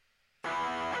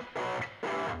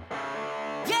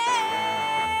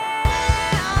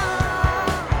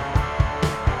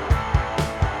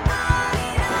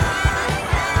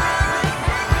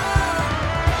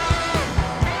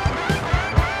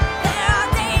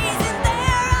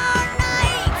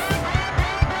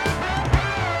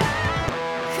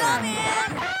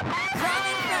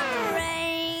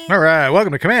All right,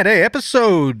 welcome to Command A,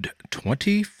 episode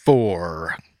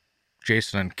 24.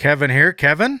 Jason and Kevin here.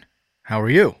 Kevin, how are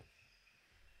you?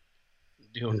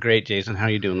 Doing great, Jason. How are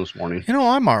you doing this morning?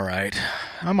 I'm all right.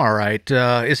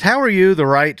 Is "how are you" the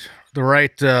right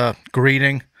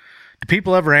greeting? Do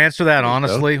people ever answer that I think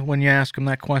so. honestly when you ask them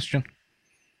that question?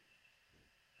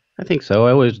 I think so.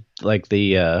 I always like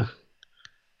the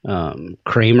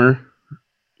Kramer.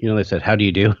 They said, "How do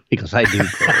you do?" Because I do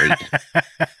great.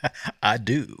 I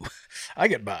do. I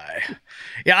get by.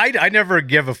 Yeah, I never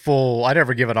give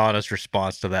an honest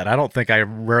response to that. I don't think I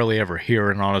rarely ever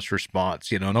hear an honest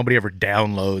response. Nobody ever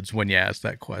downloads when you ask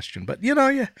that question. But you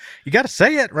got to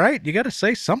say it, right? You got to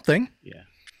say something. Yeah.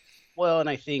 Well, and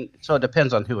I think so. It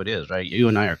depends on who it is, right? You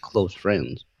and I are close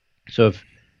friends, so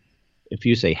if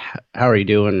you say, "How are you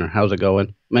doing?" or "How's it going?"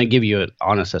 I'm gonna give you an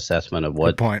honest assessment of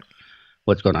Good point.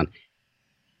 what's going on.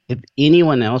 If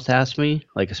anyone else asks me,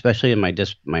 like especially in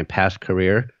my past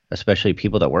career, especially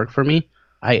people that work for me,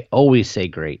 I always say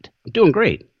great. I'm doing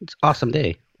great. It's an awesome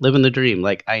day. Living the dream.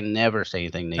 Like I never say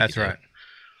anything negative. That's right.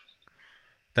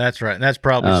 That's right. That's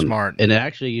probably smart. And it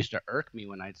actually used to irk me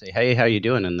when I'd say, "Hey, how you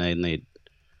doing?" and then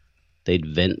they'd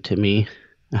vent to me.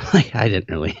 Like I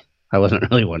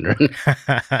wasn't really wondering.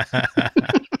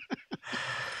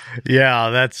 Yeah,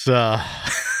 that's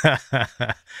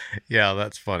yeah,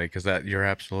 that's funny because you're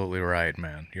absolutely right,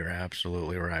 man. You're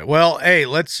absolutely right. Well, hey,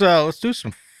 let's do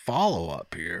some follow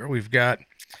up here. We talked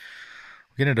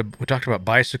about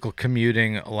bicycle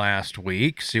commuting last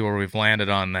week. See where we've landed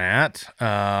on that.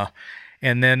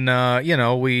 And then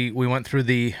we went through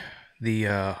the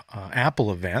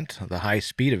Apple event, the high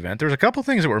speed event. There's a couple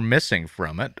things that were missing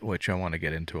from it, which I want to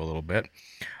get into a little bit.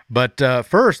 But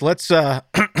first, let's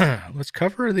let's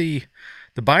cover the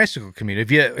bicycle commute.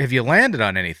 Have you landed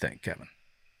on anything, Kevin?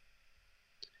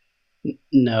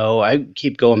 No, I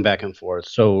keep going back and forth.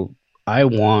 So I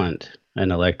want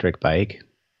an electric bike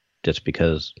just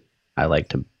because I like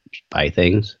to buy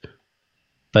things.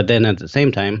 But then at the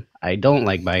same time, I don't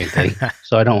like buying things,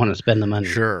 so I don't want to spend the money.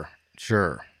 Sure.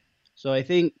 So I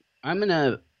think I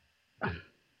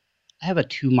have a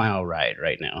 2 mile ride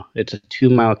right now. It's a 2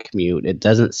 mile commute. It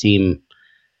doesn't seem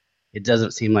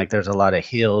like there's a lot of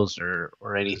hills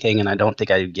or anything, and I don't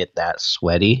think I get that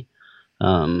sweaty.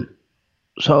 Um,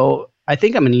 so I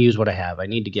think I'm going to use what I have. I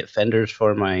need to get fenders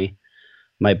for my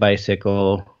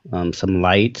bicycle, some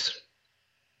lights,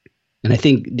 and I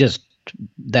think just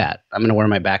that I'm going to wear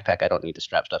my backpack. I don't need to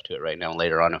strap stuff to it right now.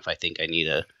 Later on, if I think I need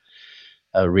a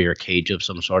rear cage of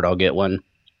some sort, I'll get one.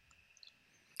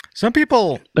 Some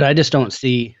people, but I just don't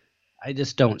see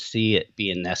it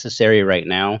being necessary right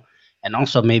now. And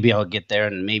also maybe I'll get there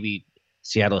and maybe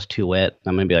Seattle's too wet.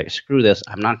 I'm gonna be like, screw this.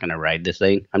 I'm not gonna ride this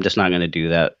thing. I'm just not gonna do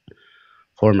that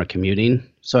form of commuting.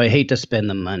 So I hate to spend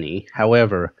the money.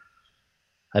 However,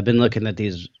 I've been looking at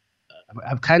these.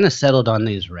 I've kind of settled on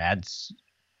these Rad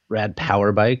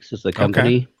Power Bikes is the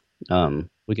company. Okay.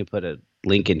 We can put a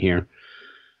link in here,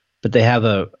 but they have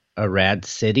a Rad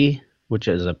City, which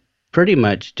is a pretty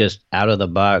much just out of the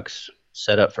box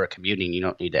set up for commuting. You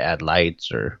don't need to add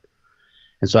lights and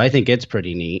so I think it's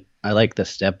pretty neat. I like the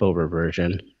step over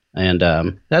version, and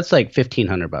that's like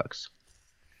 $1,500.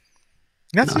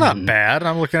 That's not bad.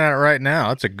 I'm looking at it right now.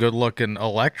 It's a good looking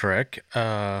electric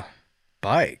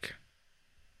bike.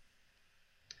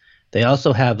 They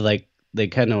also have they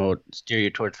kind of steer you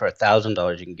towards for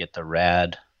 $1,000. You can get the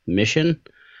Rad Mission,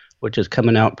 which is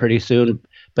coming out pretty soon.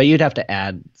 But you'd have to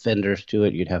add fenders to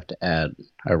it. You'd have to add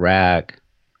a rack.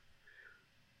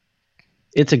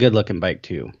 It's a good looking bike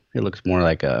too. It looks more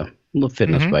like a little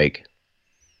fitness bike.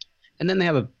 And then they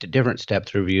have a different step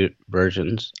through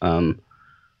versions. One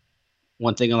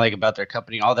thing I like about their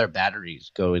company, all their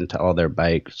batteries go into all their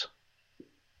bikes.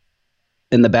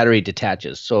 And the battery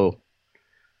detaches. So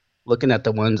looking at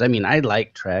the ones, I mean, I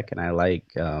like Trek and I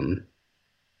like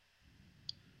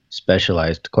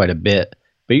Specialized quite a bit.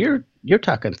 But you're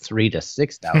talking $3,000 to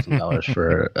 $6,000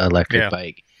 for an electric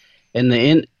bike. And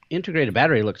the integrated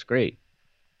battery looks great.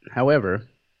 However,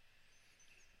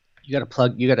 you got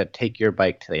to take your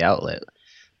bike to the outlet.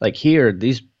 Like here,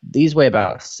 these weigh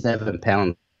about 7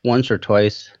 pounds. Once or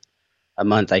twice a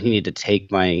month, I need to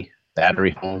take my battery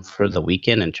home for the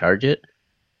weekend and charge it.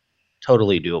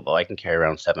 Totally doable. I can carry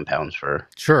around 7 pounds for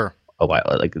a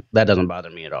while. Like that doesn't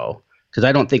bother me at all because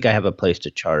I don't think I have a place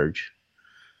to charge.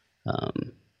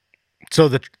 So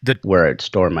the where I'd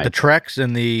store my Treks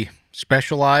and the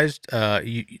Specialized,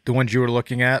 the ones you were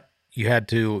looking at, you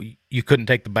couldn't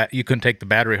take the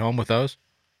battery home with those?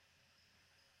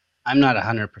 I'm not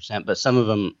 100%, but some of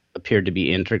them appeared to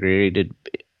be integrated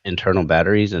internal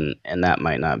batteries, and that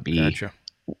might not be. Gotcha.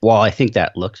 Well, I think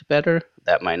that looks better.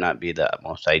 that might not be the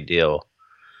most ideal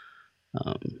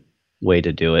um, way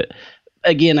to do it.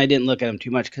 Again, I didn't look at them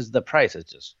too much because the price is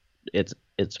just it's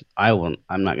I won't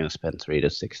I'm not going to spend 3 to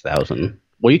 6 thousand.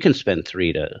 Well, you can spend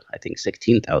 3 to I think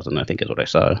 16,000. I think is what I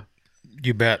saw.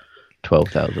 You bet.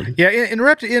 12,000. Yeah,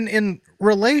 in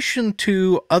relation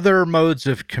to other modes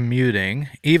of commuting,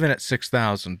 even at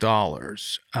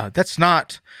 $6,000, that's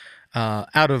not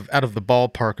out of the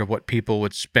ballpark of what people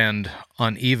would spend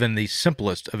on even the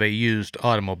simplest of a used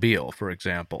automobile, for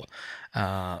example.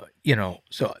 So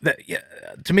that, yeah,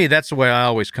 to me, that's the way I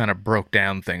always kind of broke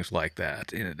down things like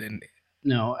that.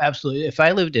 No, absolutely. If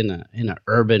I lived in an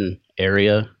urban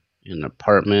area, in an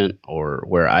apartment, or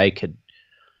where I could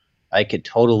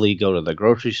totally go to the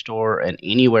grocery store and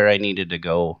anywhere I needed to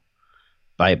go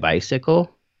by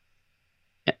bicycle,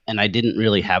 and I didn't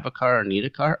really have a car or need a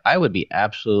car, I would be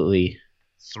absolutely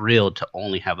thrilled to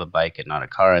only have a bike and not a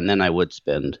car. And then I would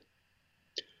spend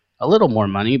a little more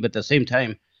money, but at the same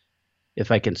time, if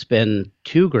I can spend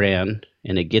 2 grand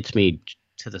and it gets me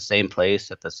to the same place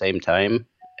at the same time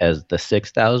as the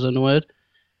 6,000 would,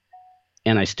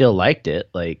 and I still liked it,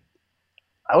 like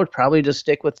I would probably just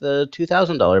stick with the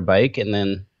 $2,000 bike. And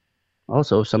then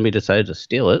also, if somebody decided to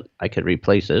steal it, I could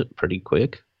replace it pretty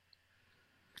quick.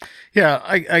 Yeah,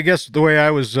 I guess the way I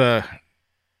was where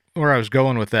I was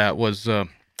going with that was the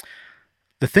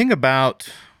thing about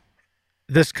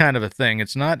this kind of a thing.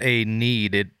 It's not a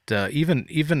need. It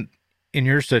even in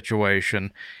your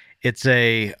situation, it's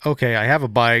a okay. I have a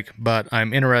bike, but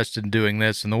I'm interested in doing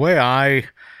this, and the way I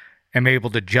am able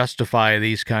to justify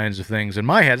these kinds of things in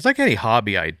my head, it's like any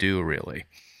hobby I do. Really,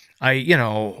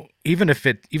 even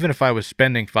if I was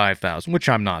spending 5,000, which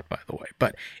I'm not, by the way,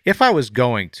 but if I was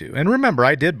going to, and remember,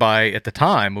 I did buy at the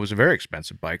time, it was a very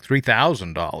expensive bike,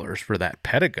 $3,000 for that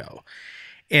Pedigo,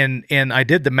 and I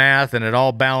did the math and it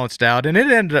all balanced out and it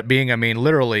ended up being, I mean,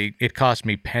 literally it cost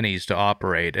me pennies to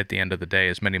operate at the end of the day,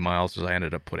 as many miles as I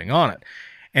ended up putting on it.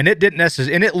 And it didn't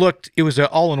necessarily, and it was an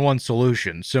all-in-one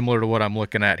solution, similar to what I'm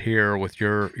looking at here with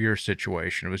your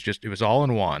situation. It was all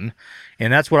in one,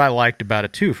 and that's what I liked about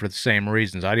it too, for the same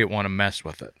reasons. I didn't want to mess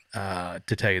with it,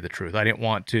 to tell you the truth. I didn't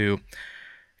want to,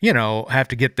 have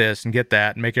to get this and get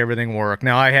that and make everything work.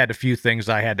 Now, I had a few things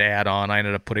I had to add on. I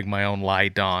ended up putting my own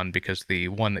light on because the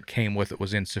one that came with it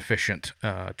was insufficient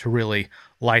to really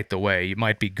light the way. It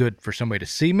might be good for somebody to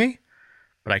see me,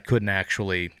 but I couldn't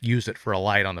actually use it for a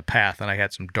light on the path, and I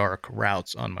had some dark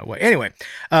routes on my way. Anyway,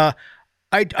 I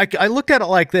looked at it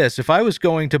like this. If I was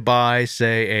going to buy,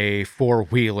 say, a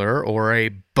four-wheeler or a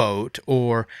boat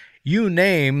or you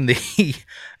name the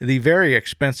the very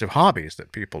expensive hobbies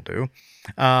that people do,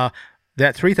 that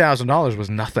 $3,000 was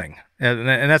nothing, and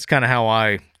that's kind of how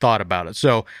I thought about it.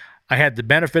 So I had the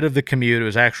benefit of the commute; it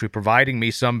was actually providing me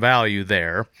some value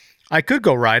there. I could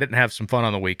go ride it and have some fun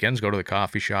on the weekends, go to the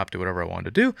coffee shop, do whatever I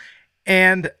wanted to do,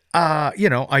 and I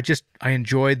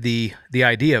enjoyed the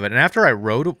idea of it. And after I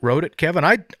rode it, Kevin,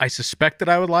 I suspected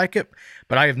I would like it,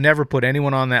 but I have never put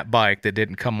anyone on that bike that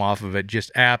didn't come off of it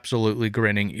just absolutely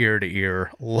grinning ear to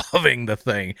ear, loving the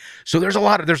thing. So there's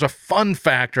a fun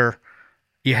factor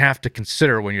you have to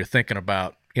consider when you're thinking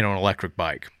about an electric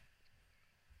bike.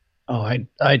 Oh,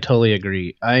 I totally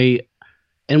agree.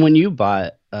 And when you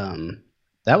bought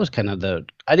that was kind of the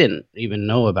I didn't even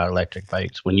know about electric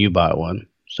bikes when you bought one.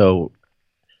 So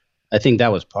I think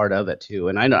that was part of it too.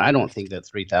 And I don't think that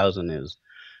 3,000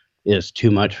 is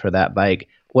too much for that bike.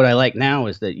 What I like now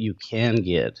is that you can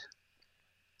get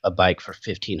a bike for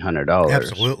 $1,500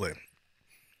 Absolutely.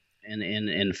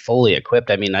 and fully equipped.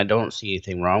 I mean, I don't see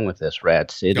anything wrong with this Rat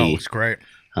Oh, City. it's great.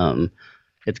 Um,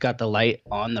 it's got the light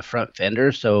on the front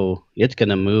fender, so it's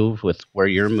gonna move with where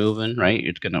you're moving, right?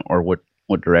 It's gonna or what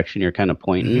direction you're kind of Mm-hmm.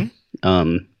 pointing.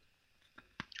 Um,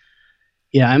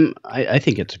 yeah, I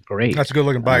think it's great. That's a good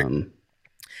looking bike.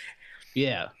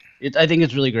 Yeah, I think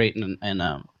it's really great, and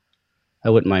I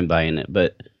wouldn't mind buying it,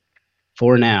 but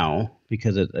for now,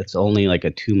 because it's only like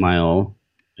a 2 mile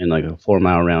and like a 4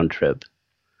 mile round trip,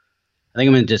 I think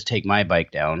I'm gonna just take my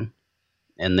bike down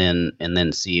and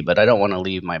then see. But I don't want to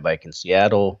leave my bike in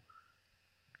Seattle,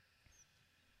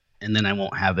 and then I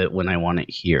won't have it when I want it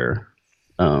here,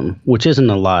 which isn't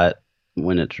a lot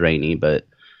when it's rainy. But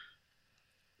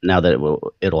now that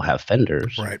it'll have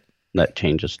fenders, Right. that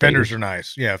changes Fenders things. are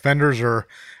nice. Yeah, fenders are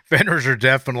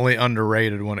definitely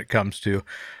underrated when it comes to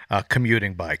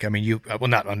commuting bike. I mean,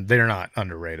 they're not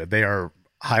underrated. They are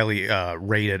highly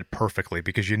rated perfectly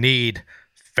because you need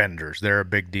fenders. They're a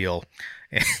big deal.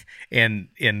 And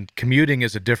commuting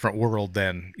is a different world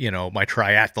than my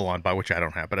triathlon bike, which I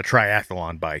don't have, but a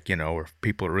triathlon bike. Where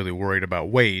people are really worried about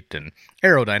weight and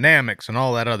aerodynamics and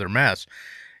all that other mess.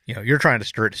 You're trying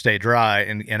to stay dry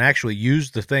and actually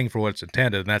use the thing for what it's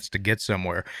intended, and that's to get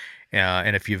somewhere.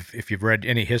 And if you've read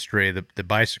any history, the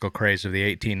bicycle craze of the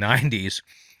 1890s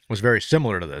was very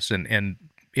similar to this, and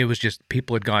it was just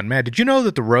people had gone mad. Did you know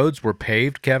that the roads were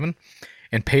paved, Kevin?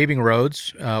 And paving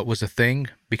roads was a thing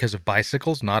because of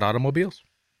bicycles, not automobiles.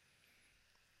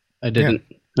 I Yeah, didn't.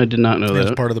 I did not know it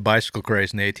was that. part of the bicycle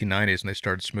craze in the 1890s, and they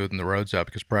started smoothing the roads out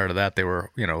because prior to that they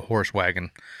were horse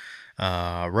wagon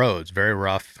roads, very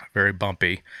rough, very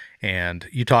bumpy. And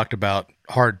you talked about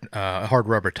hard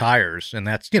rubber tires, and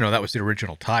that was the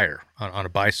original tire on a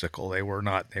bicycle. They were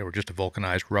not; they were just a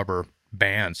vulcanized rubber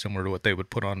band, similar to what they would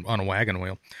put on a wagon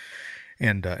wheel.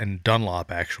 And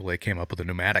Dunlop actually came up with a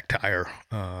pneumatic tire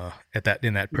at that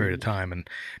in that period of time, and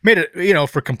made it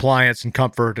for compliance and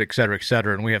comfort, et cetera, et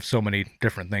cetera. And we have so many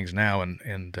different things now,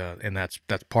 and that's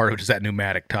part of it is that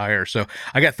pneumatic tire. So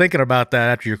I got thinking about that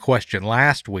after your question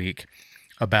last week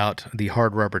about the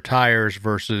hard rubber tires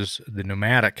versus the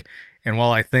pneumatic. And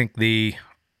while I think the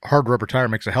hard rubber tire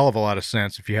makes a hell of a lot of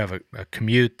sense if you have a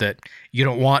commute that you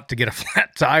don't want to get a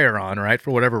flat tire on, right,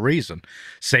 for whatever reason,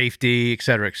 safety, et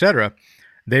cetera,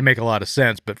 they make a lot of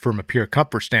sense. But from a pure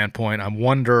comfort standpoint, I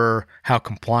wonder how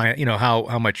compliant,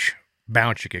 how much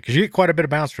bounce you get, because you get quite a bit of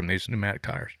bounce from these pneumatic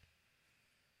tires.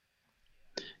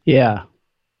 Yeah,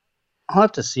 I'll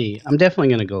have to see. I'm definitely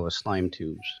going to go with slime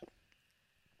tubes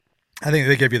I think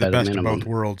they give you the at a best of both minimum.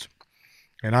 worlds.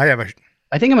 And I have a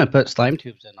I think I'm going to put slime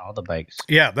tubes in all the bikes.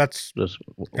 yeah, that's Just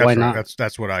why that's right. not?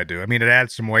 That's what I do. I mean, it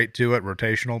adds some weight to it,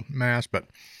 rotational mass, but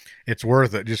it's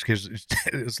worth it just because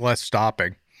it's less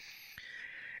stopping.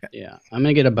 Yeah, I'm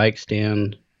going to get a bike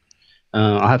stand.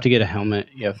 I'll have to get a helmet.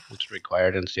 Yeah, it's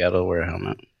required in Seattle to wear a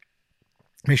helmet.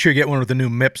 Make sure you get one with the new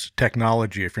MIPS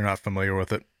technology if you're not familiar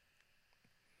with it.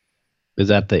 Is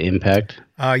that the impact?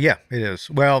 Yeah, it is.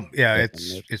 Well, yeah, Like the it's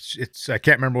MIPS? it's it's. I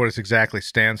can't remember what it exactly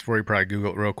stands for. You probably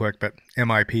Google it real quick, but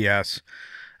MIPS.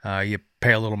 You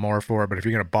pay a little more for it, but if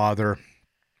you're going to bother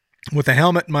with a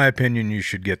helmet, in my opinion, you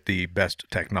should get the best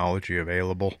technology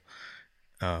available.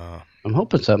 Uh, I'm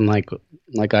hoping something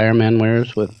like Iron Man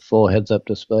wears with full heads up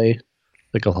display,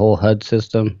 like a whole HUD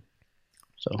system.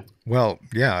 So well,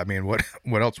 yeah. I mean, what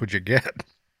else would you get?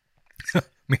 I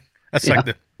mean, that's yeah, like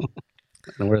the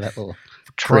and wear that little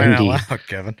crying out trendy. loud,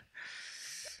 Kevin.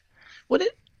 What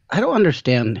it? I don't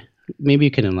understand. Maybe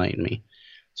you can enlighten me.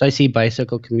 So I see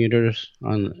bicycle commuters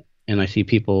on, and I see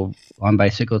people on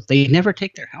bicycles. They never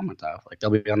take their helmets off. Like they'll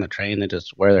be on the train, they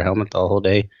just wear their helmet the whole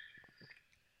day.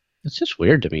 It's just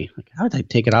weird to me. Like how would I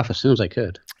take it off as soon as I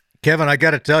could? Kevin, I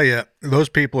got to tell you, those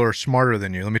people are smarter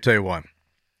than you. Let me tell you why.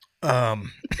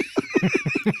 Um,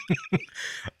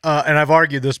 and I've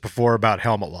argued this before about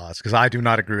helmet laws because I do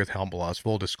not agree with helmet laws.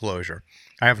 Full disclosure,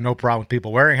 I have no problem with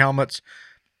people wearing helmets.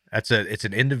 It's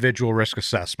an individual risk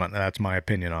assessment. And that's my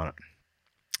opinion on it.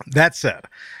 That said,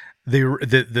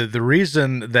 the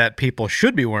reason that people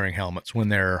should be wearing helmets when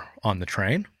they're on the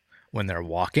train, when they're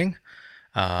walking,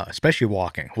 especially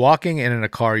walking and in a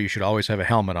car, you should always have a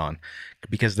helmet on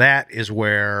because that is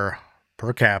where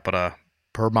per capita,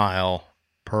 per mile,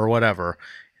 per whatever,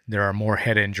 there are more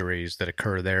head injuries that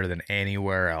occur there than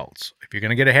anywhere else. If you're going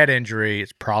to get a head injury,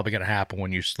 it's probably going to happen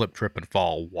when you slip, trip, and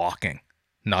fall walking,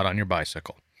 not on your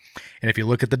bicycle. And if you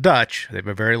look at the Dutch, they have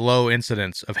a very low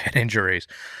incidence of head injuries.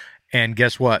 And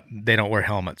guess what? They don't wear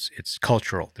helmets. It's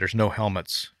cultural. There's no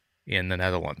helmets in the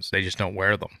Netherlands. They just don't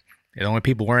wear them. The only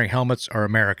people wearing helmets are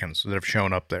Americans that have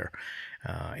shown up there,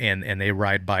 and they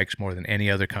ride bikes more than any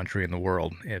other country in the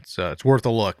world. It's worth a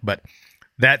look. But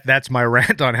that's my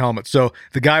rant on helmets. So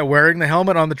the guy wearing the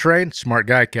helmet on the train, smart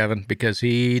guy, Kevin, because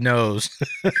he knows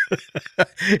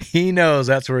he knows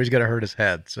that's where he's going to hurt his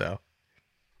head. So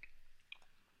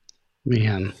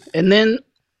Man. And then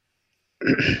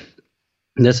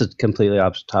this is completely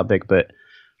off topic, but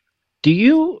do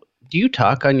you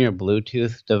talk on your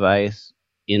Bluetooth device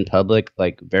in public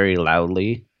like very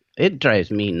loudly? It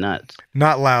drives me nuts.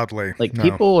 not loudly, Like no.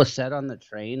 people was sat on the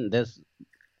train, this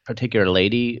particular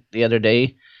lady the other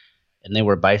day, and they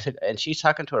were bicycle and she's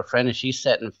talking to her friend and she's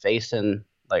sitting facing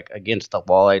like against the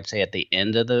wall, I'd say at the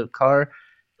end of the car,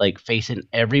 like facing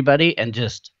everybody and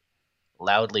just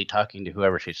loudly talking to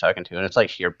whoever she's talking to. And it's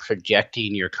like you're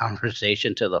projecting your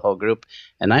conversation to the whole group.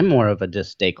 And I'm more of a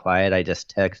just stay quiet. I just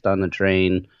text on the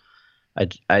train.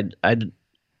 I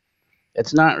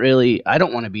it's not really, I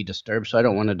don't want to be disturbed, so I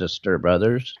don't want to disturb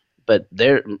others. But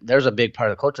there's a big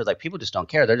part of the culture, like people just don't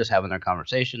care. They're just having their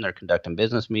conversation, they're conducting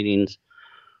business meetings,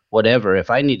 whatever. If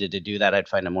I needed to do that, I'd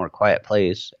find a more quiet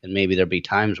place, and maybe there'd be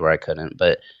times where I couldn't.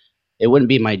 But it wouldn't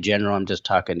be my general. I'm just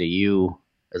talking to you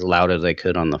as loud as I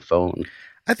could on the phone.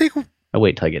 I think I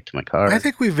wait till I get to my I car.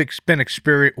 think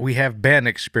we have been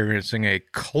experiencing a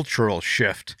cultural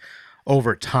shift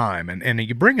over time, and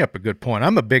you bring up a good point.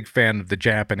 I'm a big fan of the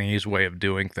Japanese way of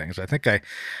doing things. I think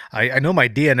I know my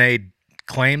DNA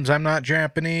claims I'm not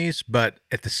Japanese, but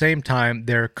at the same time,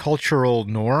 their cultural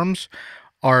norms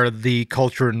are the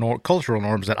cultural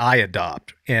norms that I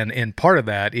adopt, and part of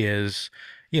that is,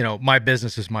 my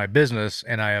business is my business,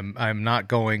 and I'm not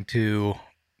going to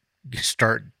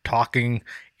start talking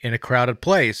in a crowded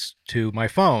place to my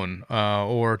phone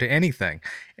or to anything,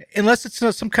 unless it's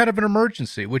some kind of an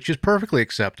emergency, which is perfectly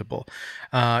acceptable.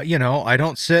 I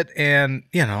don't sit and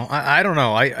I don't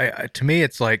know. To me,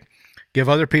 it's like give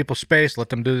other people space, let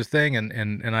them do the thing,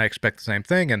 and I expect the same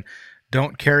thing, and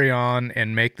don't carry on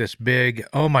and make this big.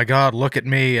 Oh my God, look at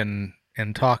me and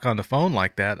talk on the phone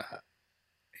like that.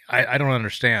 I don't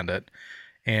understand it.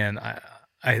 And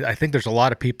I think there's a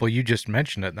lot of people, you just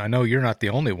mentioned it, and I know you're not the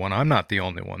only one. I'm not the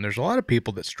only one. There's a lot of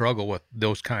people that struggle with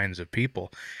those kinds of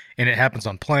people. And it happens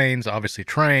on planes, obviously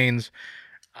trains.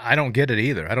 I don't get it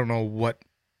either. I don't know what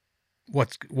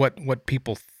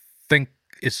people think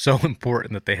is so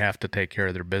important that they have to take care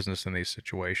of their business in these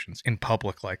situations in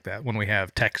public like that when we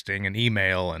have texting and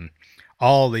email and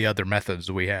all the other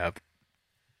methods we have.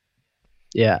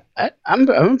 Yeah, I'm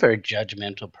a very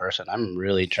judgmental person. I'm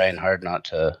really trying hard not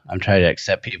to. I'm trying to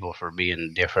accept people for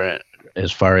being different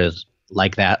as far as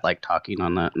like that, like talking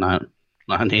on that, not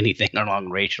anything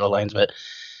along racial lines, but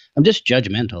I'm just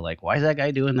judgmental. Like, why is that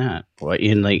guy doing that? Why,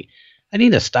 and like, I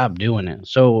need to stop doing it.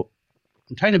 So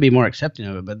I'm trying to be more accepting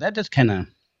of it, but that just kind of,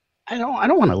 I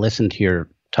don't want to listen to your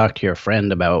talk to your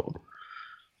friend about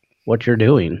what you're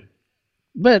doing.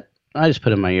 But I just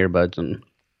put in my earbuds and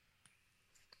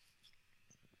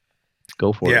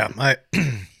go for it. Yeah, I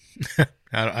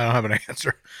don't have an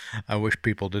answer. I wish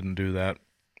people didn't do that.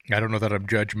 I don't know that I'm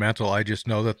judgmental. I just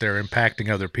know that they're impacting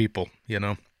other people.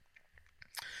 Yeah,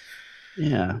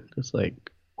 just like,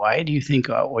 why do you think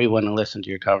we want to listen to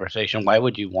your conversation? Why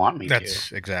would you want me to?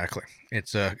 That's exactly.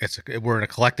 We're in a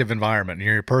collective environment. You're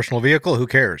in your personal vehicle, who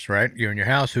cares, right? You're in your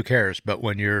house, who cares? But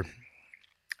when you're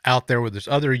out there with there's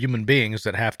other human beings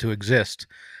that have to exist,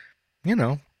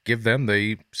 give them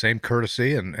the same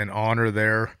courtesy and honor a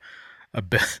their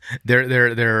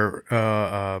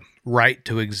right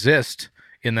to exist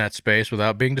in that space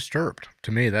without being disturbed.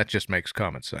 To me, that just makes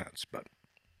common sense. But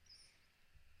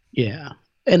Yeah.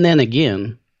 And then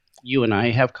again, you and I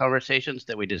have conversations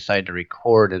that we decide to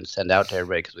record and send out to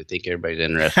everybody because we think everybody's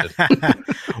interested.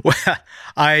 well,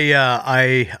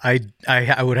 I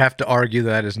would have to argue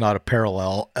that is not a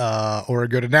parallel or a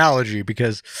good analogy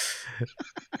because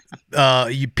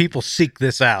people seek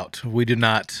this out. We do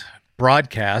not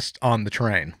broadcast on the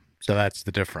train, so that's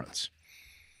the difference.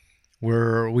 We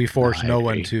No, force I no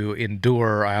one agree. to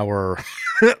endure our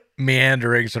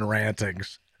meanderings and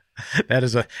rantings. That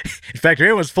is in fact, if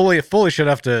anyone's foolish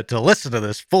enough to listen to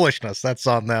this foolishness, that's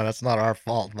on them. That's not our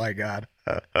fault, my God.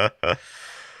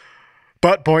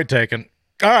 But point taken.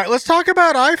 All right, let's talk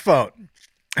about iPhone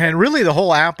and really the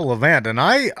whole Apple event. And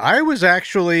I was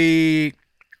actually,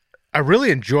 I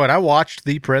really enjoyed. I watched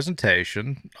the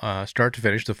presentation, start to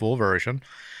finish, the full version.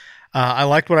 I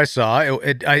liked what I saw.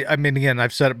 I mean, again,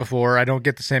 I've said it before. I don't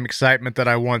get the same excitement that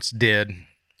I once did,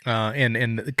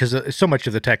 and because so much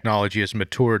of the technology has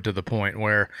matured to the point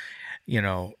where, you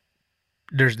know,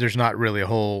 there's not really a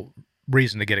whole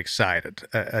reason to get excited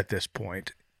at this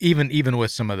point. Even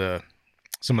with some of the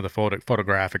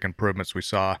photographic improvements we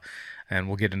saw, and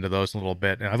we'll get into those in a little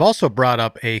bit. And I've also brought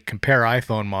up a compare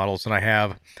iPhone models, and I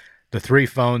have the three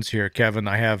phones here, Kevin.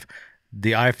 I have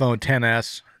the iPhone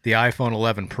 10s, the iPhone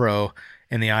 11 Pro,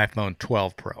 and the iPhone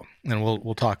 12 Pro, and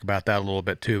we'll talk about that a little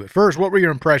bit too. But first, what were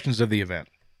your impressions of the event?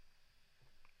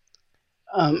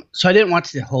 So I didn't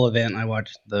watch the whole event. I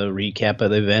watched the recap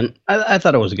of the event. I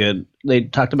thought it was good. They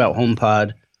talked about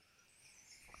HomePod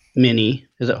Mini.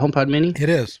 Is it HomePod Mini? It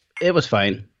is. It was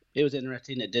fine. It was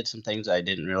interesting. It did some things I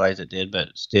didn't realize it did, but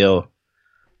still,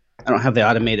 I don't have the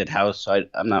automated house, so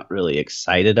I'm not really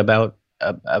excited about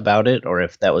it, or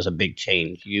if that was a big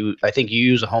change. I think you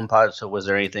use a HomePod, so was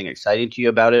there anything exciting to you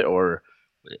about it, or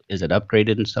is it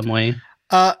upgraded in some way?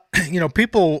 Uh,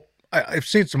 people. I've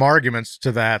seen some arguments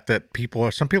to that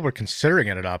some people are considering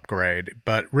it an upgrade,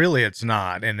 but really it's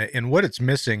not. And what it's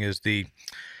missing is at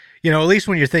least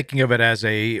when you're thinking of it as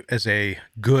a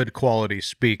good quality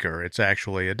speaker, it's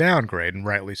actually a downgrade, and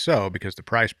rightly so, because the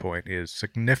price point is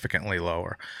significantly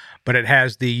lower. But it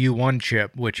has the U1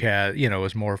 chip, which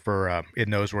is more for it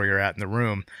knows where you're at in the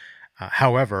room.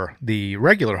 However, the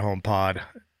regular HomePod,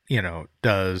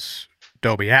 does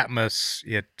Dolby Atmos.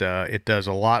 It does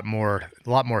a lot more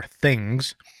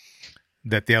things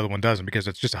that the other one doesn't, because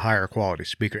it's just a higher quality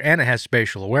speaker and it has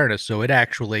spatial awareness, so it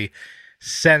actually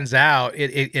sends out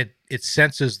it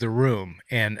senses the room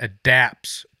and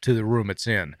adapts to the room it's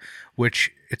in,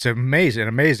 which it's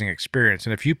amazing experience.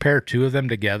 And if you pair two of them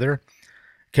together,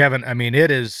 Kevin, I mean,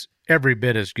 it is every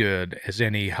bit as good as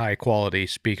any high quality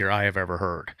speaker I have ever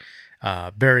heard.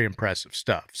 Very impressive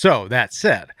stuff. So that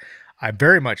said, I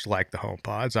very much like the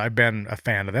HomePods. I've been a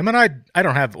fan of them, and I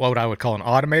don't have what I would call an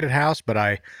automated house, but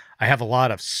I have a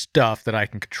lot of stuff that I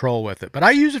can control with it. But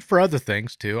I use it for other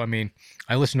things too. I mean,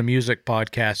 I listen to music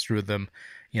podcasts through them,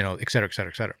 et cetera, et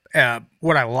cetera, et cetera.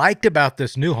 What I liked about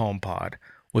this new HomePod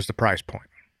was the price point.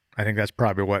 I think that's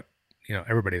probably what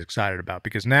everybody's excited about,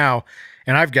 because now,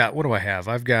 and I've got, what do I have?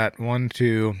 I've got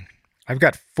I've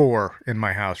got four in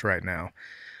my house right now.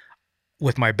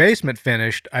 With my basement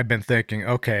finished, I've been thinking,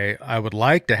 okay, I would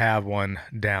like to have one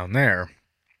down there.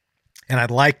 And I'd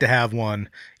like to have one,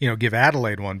 give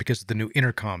Adelaide one because of the new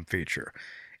intercom feature.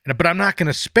 But I'm not going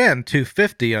to spend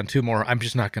 $250 on two more. I'm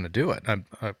just not going to do it.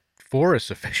 Four is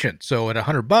sufficient. So at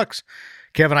 $100,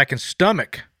 Kevin, I can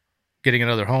stomach getting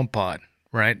another HomePod,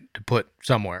 right, to put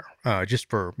somewhere, just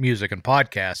for music and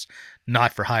podcasts,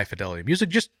 not for high fidelity music.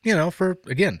 Just for,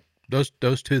 again,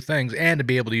 those two things, and to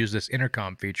be able to use this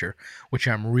intercom feature, which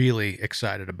I'm really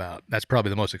excited about. That's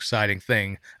probably the most exciting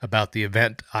thing about the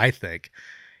event, I think,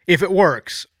 if it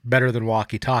works better than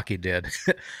Walkie Talkie did,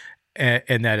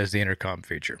 and that is the intercom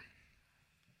feature.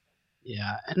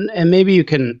 Yeah, and maybe you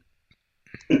can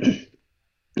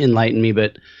enlighten me,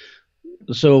 but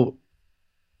so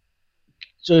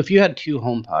if you had two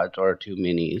HomePods or two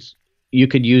minis, you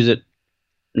could use it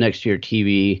next to your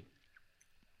TV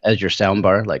as your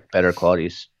soundbar, like better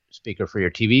quality speaker for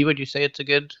your TV. Would you say it's a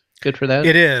good for that?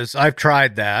 It is. I've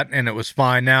tried that and it was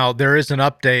fine. Now there is an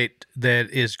update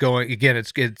that is going again.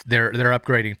 They're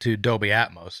upgrading to Dolby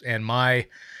Atmos, and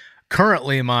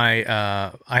currently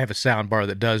I have a soundbar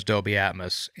that does Dolby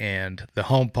Atmos, and the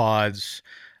HomePods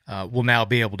will now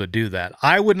be able to do that.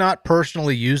 I would not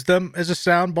personally use them as a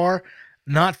soundbar,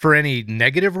 not for any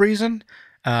negative reason,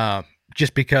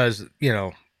 just because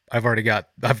I've already got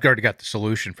the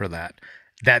solution for that.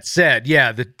 That said,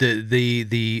 yeah,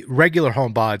 the regular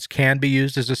HomePods can be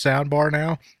used as a soundbar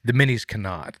now. The minis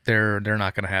cannot. They're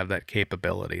not going to have that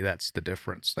capability. That's the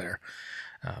difference there.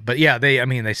 But yeah,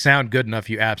 they sound good enough.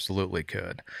 You absolutely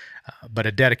could. But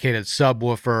a dedicated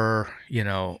subwoofer,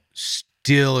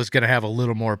 still is going to have a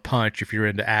little more punch if you're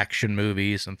into action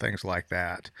movies and things like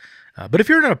that. But if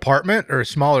you're in an apartment or a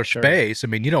smaller space, I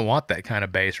mean, you don't want that kind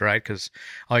of bass, right? Because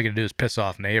all you're going to do is piss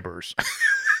off neighbors.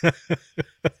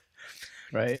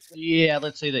 Right. Yeah.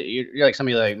 Let's say that you're like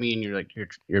somebody like me, and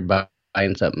you're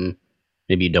buying something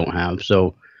maybe you don't have.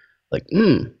 So, like,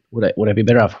 would I be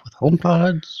better off with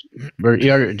HomePods,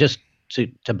 or just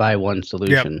to buy one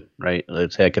solution, right?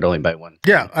 Let's say I could only buy one thing.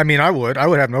 Yeah, I mean, I would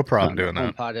have no problem doing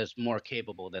that. HomePod is more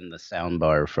capable than the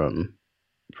soundbar from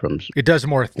it does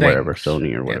more things. Wherever,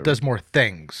 Sony or whatever. It does more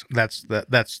things. That's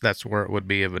where it would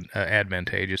be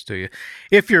advantageous to you.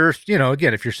 If you're,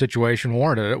 again, if your situation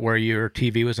warranted it, where your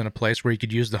TV was in a place where you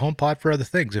could use the HomePod for other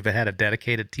things. If it had a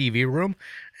dedicated TV room,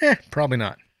 probably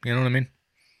not. You know what I mean?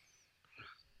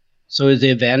 So is the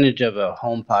advantage of a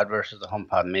HomePod versus a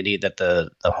HomePod Mini that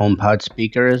the HomePod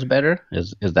speaker is better?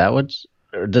 Is that what's,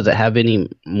 or does it have any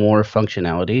more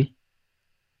functionality?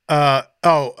 Like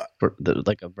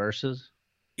a versus?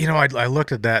 I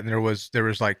looked at that, and there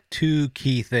was like two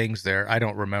key things there. I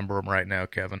don't remember them right now,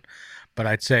 Kevin, but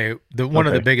I'd say one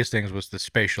of the biggest things was the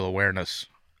spatial awareness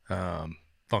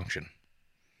function.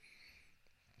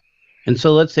 And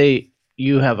so let's say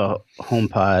you have a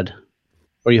HomePod,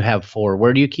 or you have four.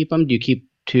 Where do you keep them? Do you keep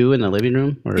two in the living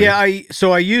room? Or? Yeah,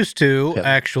 I used to,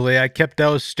 actually. I kept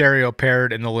those stereo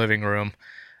paired in the living room.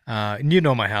 And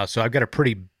my house, so I've got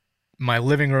my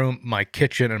living room, my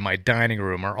kitchen, and my dining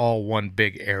room are all one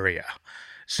big area.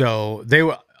 So they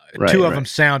were two of them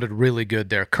sounded really good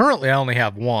there. Currently, I only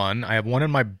have one. I have one in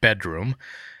my bedroom,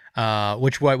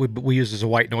 which we use as a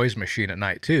white noise machine at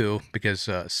night too, because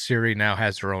Siri now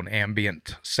has her own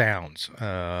ambient sounds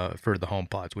for the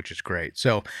HomePods, which is great.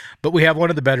 So, but we have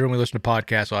one in the bedroom. We listen to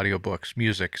podcasts, audiobooks,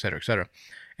 music, et cetera, et cetera.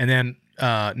 And then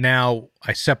now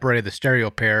I separated the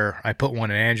stereo pair. I put one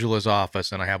in Angela's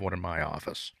office, and I have one in my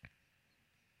office.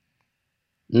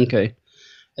 Okay.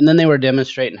 And then they were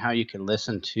demonstrating how you can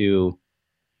listen to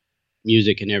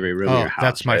music in every room in your house.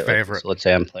 That's my favorite. So let's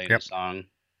say I'm playing a song.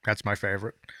 That's my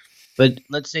favorite. But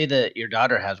let's say that your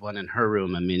daughter has one in her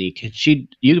room, a mini.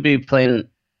 You could be playing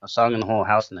a song in the whole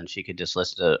house, and then she could just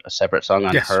listen to a separate song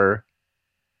on her?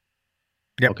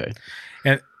 Yep. Okay.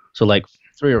 And so like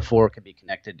 3 or 4 could be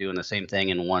connected doing the same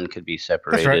thing, and one could be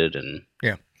separated. That's right.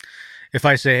 Yeah. If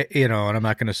I say, and I'm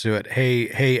not going to sue it,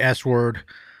 hey, S word,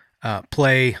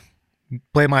 play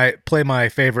play my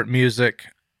favorite music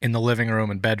in the living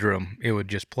room and bedroom, it would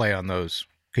just play on those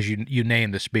because you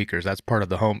name the speakers. That's part of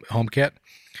the HomeKit.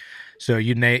 So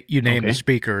you name the Okay.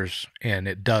 speakers and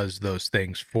it does those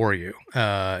things for you.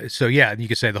 So yeah, you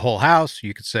could say the whole house.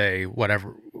 You could say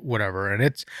whatever,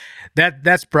 and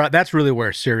that's really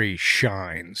where Siri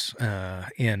shines.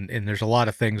 And there's a lot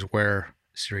of things where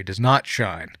Siri does not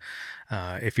shine.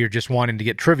 If you're just wanting to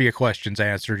get trivia questions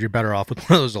answered, you're better off with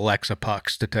one of those Alexa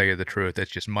pucks. To tell you the truth,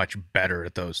 it's just much better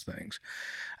at those things.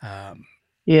 Um,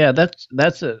 Yeah,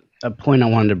 that's a point I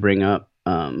wanted to bring up.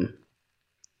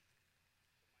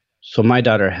 So my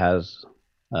daughter has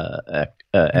mm-hmm,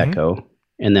 Echo,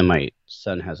 and then my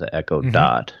son has an Echo mm-hmm,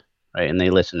 Dot, right? And they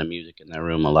listen to music in their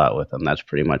room a lot with them. That's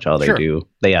pretty much all they sure. do.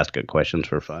 They ask good questions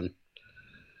for fun.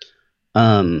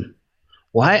 Um,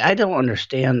 why I don't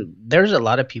understand. There's a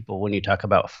lot of people when you talk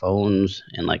about phones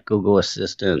and like Google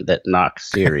Assistant that knock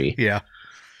Siri. Yeah.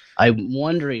 I'm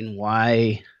wondering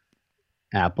why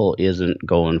Apple isn't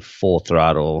going full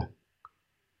throttle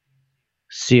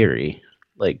Siri,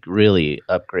 like really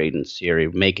upgrading Siri,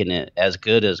 making it as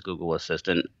good as Google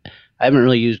Assistant. I haven't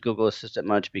really used Google Assistant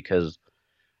much because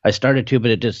I started to,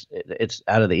 but it's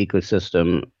out of the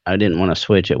ecosystem. I didn't want to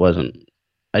switch. It wasn't.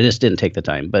 I just didn't take the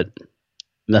time, but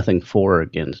nothing for or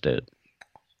against it.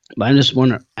 But I'm just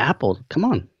wondering, Apple, come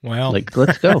on, Well, like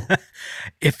let's go.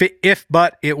 if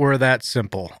it were that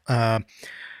simple.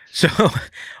 So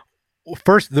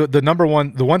first, the number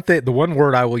one, the one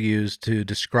word I will use to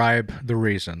describe the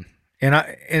reason,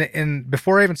 and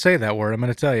before I even say that word, I'm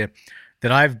going to tell you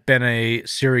that I've been a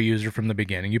Siri user from the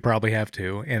beginning. You probably have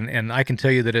too, and I can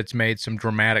tell you that it's made some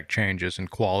dramatic changes in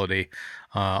quality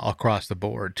across the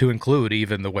board, to include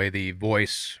even the way the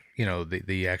voice,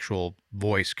 the actual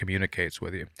voice communicates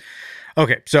with you.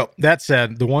 Okay, so that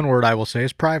said, the one word I will say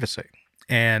is privacy.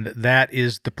 And that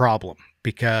is the problem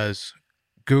because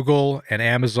Google and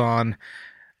Amazon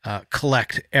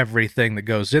collect everything that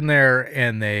goes in there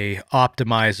and they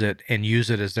optimize it and use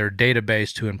it as their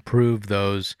database to improve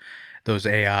those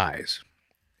AIs.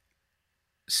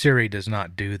 Siri does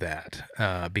not do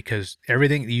that because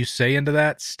everything you say into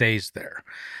that stays there.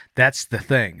 That's the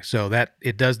thing. So that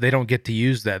it does. They don't get to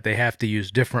use that. They have to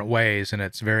use different ways, and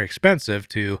it's very expensive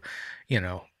to, you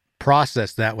know,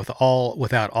 process that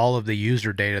without all of the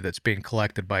user data that's being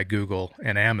collected by Google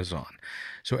and Amazon.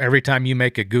 So every time you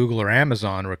make a Google or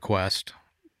Amazon request,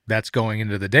 that's going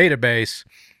into the database,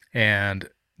 and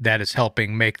that is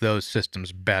helping make those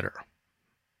systems better.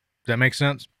 Does that make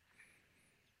sense?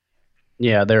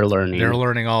 Yeah, they're They're learning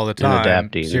learning all the and time.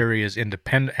 adapting. Siri is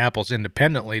independent. Apple's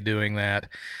independently doing that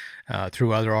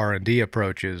through other R&D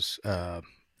approaches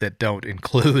that don't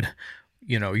include,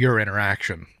 your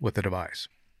interaction with the device.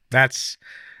 That's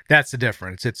that's the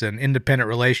difference. It's an independent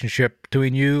relationship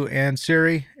between you and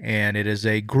Siri, and it is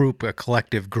a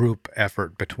collective group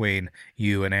effort between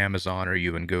you and Amazon or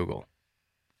you and Google.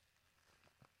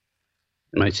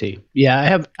 I see. Yeah,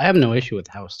 I have no issue with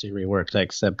how Siri works. I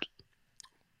accept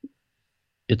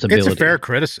its It's a fair ability.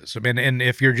 criticism, and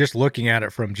if you're just looking at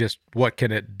it from just what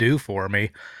can it do for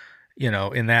me,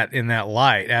 in that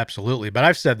light, absolutely. But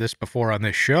I've said this before on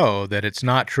this show that it's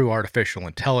not true artificial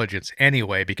intelligence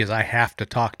anyway, because I have to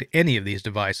talk to any of these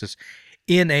devices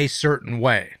in a certain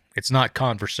way. It's not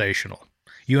conversational.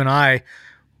 You and I,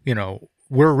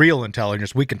 we're real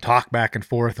intelligence. We can talk back and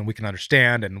forth and we can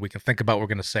understand and we can think about what we're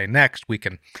going to say next. We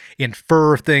can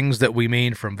infer things that we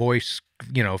mean from voice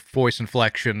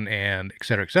inflection and et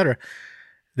cetera, et cetera.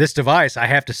 This device, I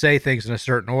have to say things in a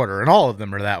certain order, and all of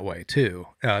them are that way too.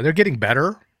 They're getting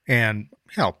better, and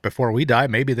before we die,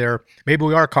 maybe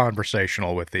we are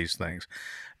conversational with these things.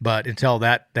 But until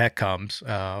that comes,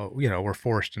 we're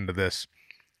forced into this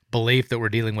belief that we're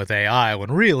dealing with AI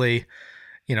when really,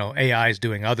 AI is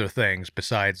doing other things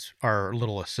besides our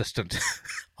little assistant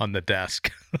on the desk.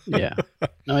 Yeah.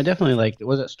 No, I definitely liked.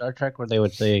 Was it Star Trek where they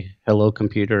would say "Hello,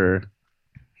 computer"?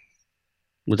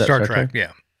 Was that Star Star Trek, Trek?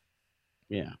 yeah.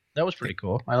 Yeah, that was pretty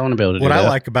cool. I want to be able to What do I that.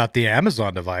 like about the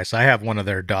Amazon device, I have one of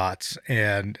their dots,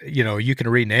 and you can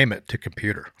rename it to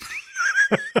computer.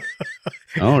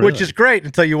 Oh, Which is really? great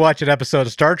until you watch an episode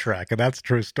of Star Trek, and that's a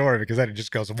true story because then it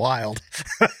just goes wild.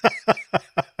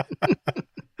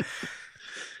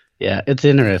 Yeah, it's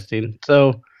interesting.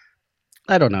 So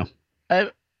I don't know.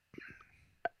 I,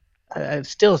 I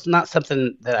still it's not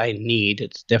something that I need.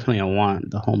 It's definitely a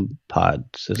want. The home pod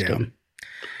Yeah, system.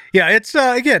 yeah. It's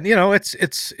again,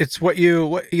 it's what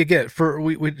you get for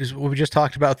we just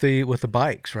talked about the with the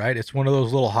bikes, right? It's one of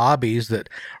those little hobbies that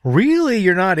really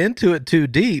you're not into it too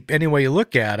deep any way you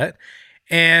look at it,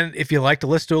 And if you like to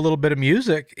listen to a little bit of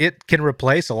music, it can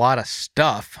replace a lot of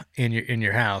stuff in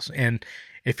your house. And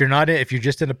if you're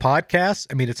just into podcasts,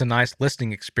 I mean, it's a nice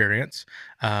listening experience.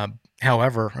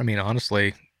 However, I mean,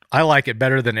 honestly, I like it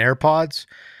better than AirPods.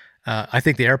 I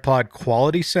think the AirPod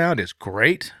quality sound is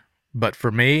great, but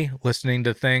for me, listening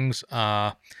to things,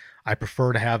 I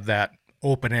prefer to have that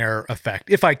open air effect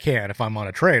if I can. If I'm on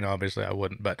a train, obviously I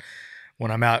wouldn't, but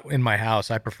when I'm out in my house,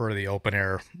 I prefer the open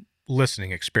air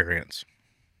listening experience.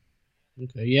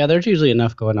 Okay. Yeah, there's usually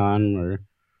enough going on where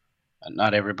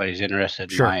not everybody's interested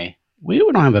in Sure. my. We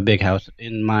don't have a big house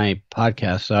in my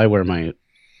podcast, so I wear my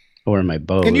And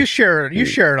Bose, you share an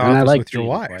and I office like with your being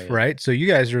wife, quiet. right? So you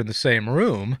guys are in the same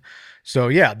room. So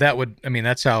yeah, that would, I mean,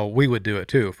 that's how we would do it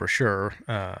too, for sure.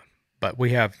 But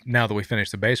we have, now that we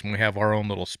finished the basement, we have our own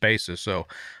little spaces. So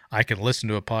I can listen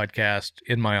to a podcast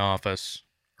in my office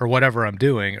or whatever I'm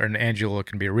doing, or Angela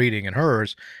can be reading in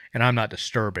hers, and I'm not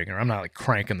disturbing her. I'm not like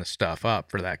cranking the stuff up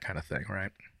for that kind of thing,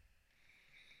 right?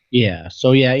 Yeah.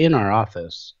 So yeah, in our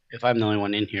office, if I'm the only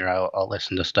one in here, I'll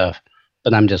listen to stuff,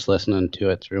 but I'm just listening to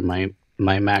it through my Sure.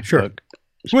 MacBook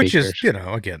Which is, speakers.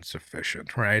 again,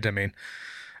 sufficient, right? I mean,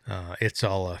 it's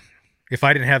all. If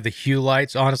I didn't have the hue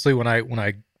lights, honestly, when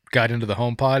I got into the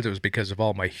home pods, it was because of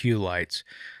all my hue lights.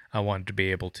 I wanted to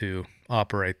be able to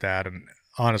operate that, and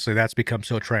honestly, that's become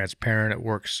so transparent. It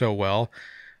works so well.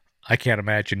 I can't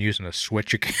imagine using a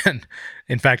switch again.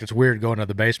 In fact, it's weird going to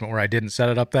the basement where I didn't set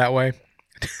it up that way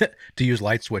to use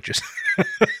light switches.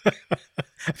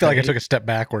 I feel like I took Right. a step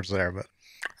backwards there, but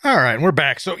all right, we're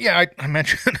back. So yeah, I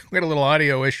mentioned we had a little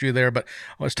audio issue there, but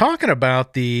I was talking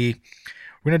about we're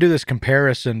going to do this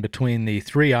comparison between the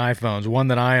three iPhones, one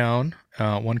that I own,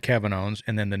 one Kevin owns,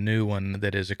 and then the new one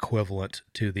that is equivalent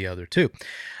to the other two.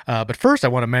 But first, I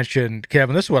want to mention,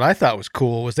 Kevin, this is what I thought was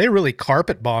cool, was they really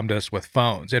carpet bombed us with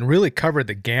phones and really covered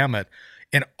the gamut,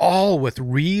 and all with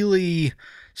really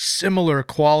similar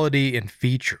quality and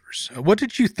features. What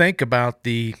did you think about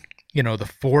the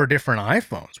four different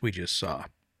iPhones we just saw?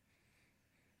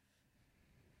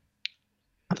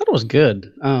 I thought it was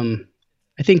good.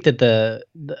 I think that the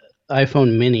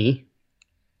iPhone Mini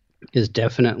is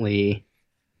definitely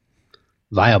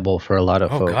viable for a lot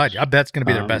of Oh God, folks. I bet it's going to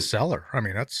be their best Um, seller. I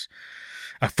mean, that's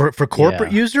for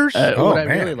corporate yeah. users. What Oh I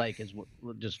really man, like is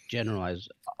just generalize.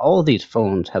 All of these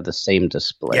phones have the same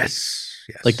display. yes,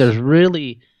 Like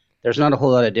yes. there's not a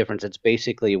whole lot of difference. It's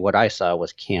basically what I saw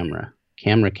was camera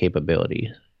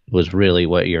capability was really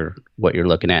what you're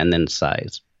looking at, and then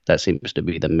size. That seems to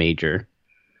be the major.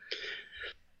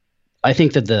 I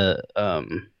think that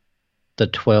the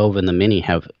 12 and the Mini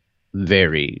have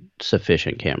very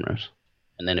sufficient cameras.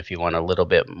 And then if you want a little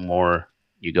bit more,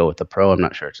 you go with the Pro. I'm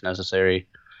not sure it's necessary.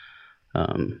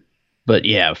 Um, but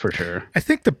yeah, for sure. I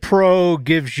think the Pro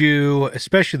gives you,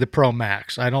 especially the Pro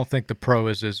Max. I don't think the Pro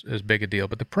is as big a deal,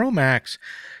 but the Pro Max.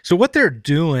 So what they're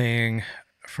doing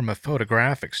from a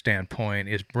photographic standpoint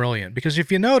is brilliant, because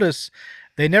if you notice,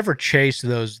 they never chase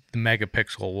those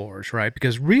megapixel wars, right?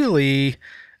 Because really,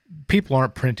 people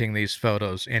aren't printing these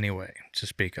photos anyway to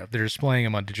speak of. They're displaying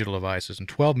them on digital devices. And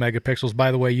 12 megapixels,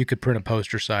 by the way, you could print a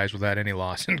poster size without any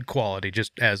loss in quality,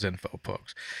 just as info,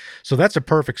 folks. So that's a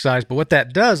perfect size. But what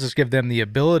that does is give them the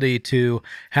ability to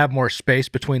have more space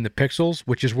between the pixels,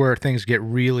 which is where things get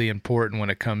really important when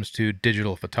it comes to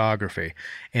digital photography.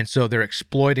 And so they're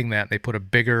exploiting that. They put a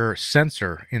bigger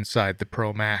sensor inside the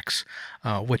Pro Max,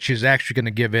 which is actually going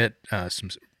to give it some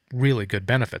really good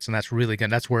benefits, and that's really good.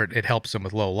 That's where it helps them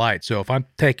with low light. So if I'm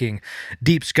taking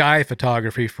deep sky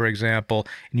photography, for example,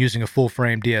 and using a full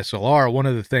frame DSLR, one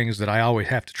of the things that I always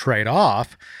have to trade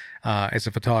off as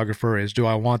a photographer is, do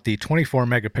I want the 24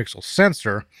 megapixel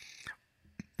sensor,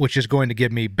 which is going to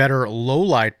give me better low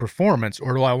light performance,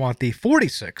 or do I want the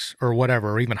 46 or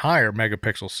whatever, or even higher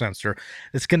megapixel sensor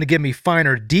that's going to give me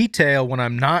finer detail when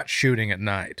I'm not shooting at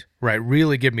night, right?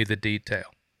 Really give me the detail.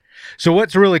 So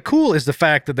what's really cool is the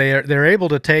fact that they're able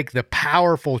to take the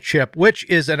powerful chip, which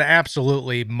is an absolute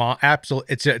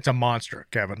it's a monster,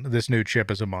 Kevin. This new chip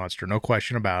is a monster, no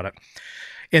question about it.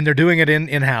 And they're doing it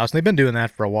in house. They've been doing that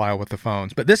for a while with the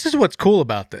phones. But this is what's cool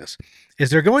about this,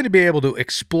 is they're going to be able to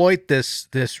exploit this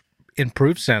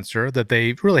improved sensor that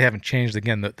they really haven't changed,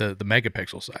 again, the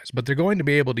megapixel size, but they're going to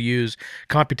be able to use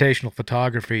computational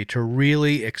photography to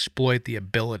really exploit the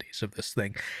abilities of this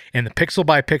thing and the pixel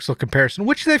by pixel comparison,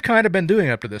 which they've kind of been doing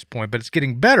up to this point, but it's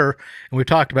getting better. And we've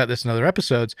talked about this in other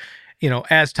episodes.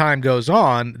 As time goes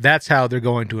on, that's how they're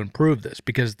going to improve this,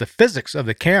 because the physics of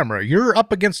the camera, you're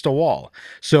up against a wall.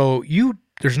 So you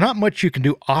there's not much you can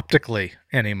do optically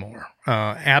anymore,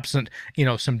 absent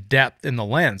some depth in the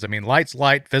lens. I mean, light's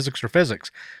light, physics are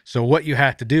physics. So what you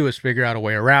have to do is figure out a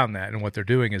way around that, and what they're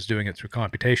doing is doing it through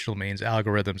computational means,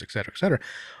 algorithms, et cetera,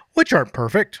 which aren't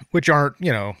perfect, which aren't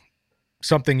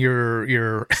something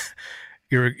you're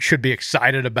you should be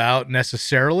excited about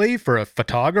necessarily for a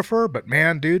photographer, but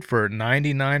man, dude, for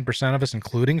 99% of us,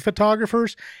 including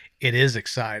photographers, it is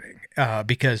exciting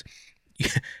because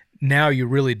now you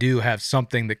really do have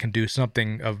something that can do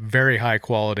something of very high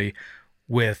quality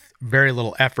with very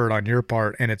little effort on your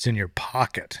part, and it's in your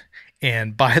pocket.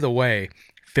 And by the way,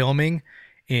 filming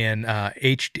in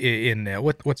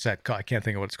what's that called? I can't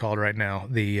think of what it's called right now.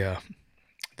 The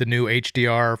new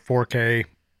HDR 4K.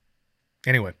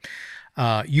 Anyway,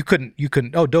 you couldn't.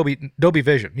 Oh, Dolby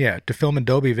Vision. Yeah, to film in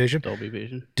Dolby Vision. Dolby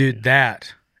Vision, dude,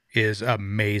 that is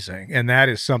amazing, and that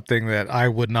is something that I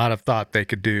would not have thought they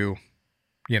could do,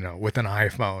 with an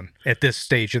iPhone at this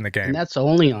stage in the game. And that's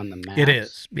only on the Max. It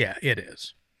is. Yeah, it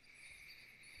is.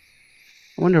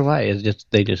 I wonder why. It's just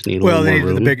they just need a little more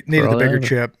room. Needed the bigger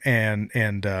chip, and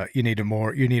you need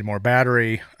more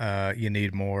battery. You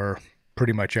need more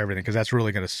pretty much everything, because that's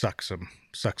really going to suck some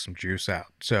juice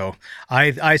out. So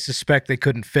I suspect they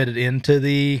couldn't fit it into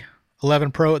the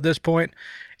 11 Pro at this point.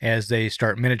 As they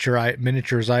start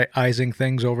miniaturizing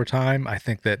things over time, I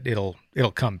think that it'll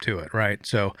come to it, right?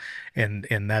 So, and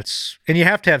you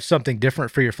have to have something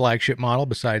different for your flagship model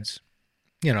besides,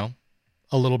 a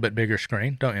little bit bigger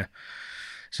screen, don't you?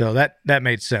 So that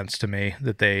made sense to me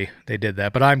that they did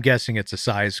that, but I'm guessing it's a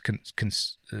size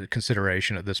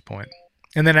consideration at this point.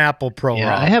 And then Apple Pro.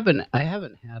 Yeah, I haven't had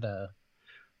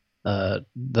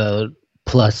the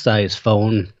plus size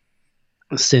phone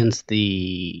since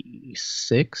the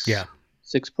 6. Yeah.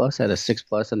 6 Plus. I had a 6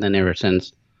 Plus, and then ever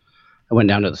since I went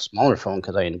down to the smaller phone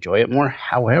because I enjoy it more.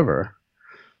 However,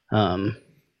 I'm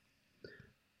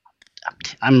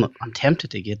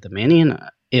tempted to get the mini, and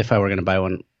if I were going to buy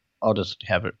one, I'll just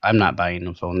have it. I'm not buying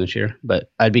a phone this year,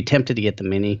 but I'd be tempted to get the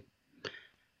mini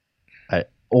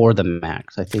or the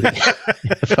Max. I think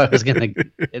if I was going to,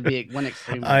 it'd be one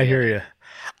extreme. I hear you.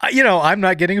 I'm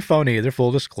not getting a phone either,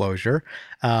 full disclosure.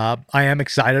 I am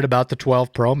excited about the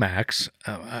 12 Pro Max.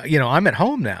 I'm at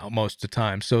home now most of the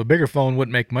time, so a bigger phone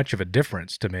wouldn't make much of a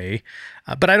difference to me.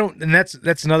 But I don't, and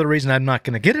that's another reason I'm not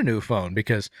going to get a new phone,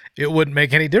 because it wouldn't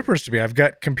make any difference to me. I've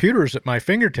got computers at my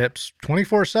fingertips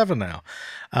 24/7 now.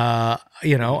 I'm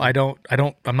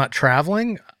not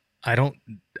traveling. I don't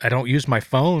use my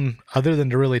phone other than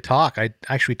to really talk. I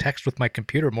actually text with my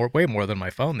computer way more than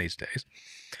my phone these days.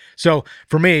 So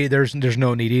for me, there's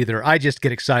no need either. I just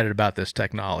get excited about this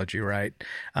technology, right?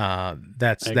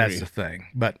 That's the thing.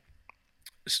 But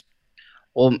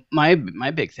well, my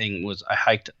big thing was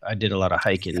I did a lot of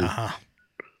hiking,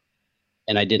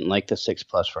 and I didn't like the 6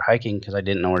 Plus for hiking because I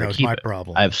didn't know where to keep it. That was my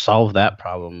problem. I've solved that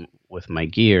problem with my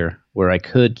gear, where I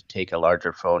could take a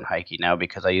larger phone hiking now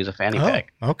because I use a fanny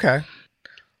pack. Okay.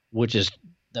 Which is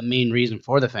the main reason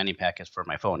for the fanny pack, is for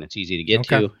my phone. It's easy to get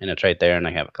to, and it's right there, and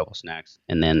I have a couple snacks,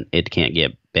 and then it can't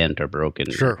get bent or broken.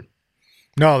 Sure.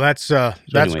 No, that's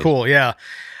cool. Yeah.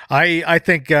 I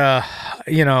think, because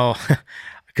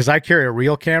I carry a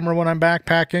real camera when I'm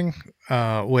backpacking,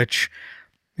 which,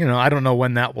 I don't know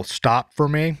when that will stop for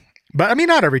me. But I mean,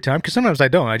 not every time, because sometimes I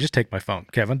don't. I just take my phone,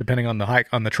 Kevin, depending on the hike,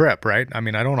 on the trip, right? I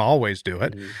mean, I don't always do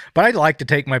it, but I like to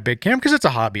take my big camera because it's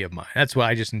a hobby of mine. That's why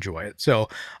I just enjoy it. So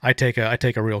I take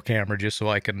a real camera just so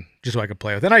I can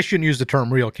play with it. And I shouldn't use the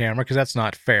term real camera because that's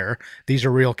not fair. These are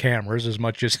real cameras as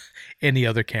much as any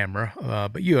other camera,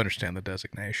 but you understand the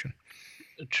designation.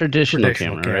 Traditional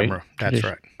camera, right? That's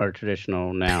right. Or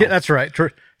traditional now. Yeah, that's right. Do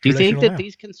you think that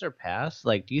these can surpass?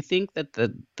 Like, do you think that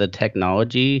the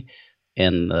technology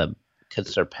and could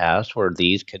surpass where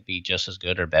these could be just as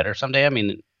good or better someday? I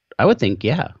mean, I would think,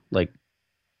 yeah. Like,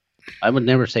 I would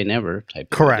never say never type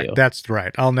of Correct. deal. That's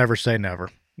right. I'll never say never.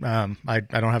 I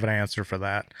don't have an answer for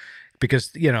that,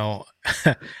 because,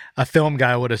 a film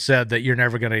guy would have said that you're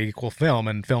never going to equal film,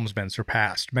 and film's been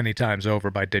surpassed many times over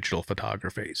by digital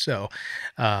photography. So,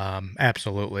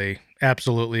 absolutely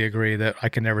agree that I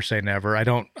can never say never.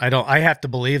 I have to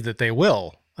believe that they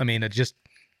will. I mean, it just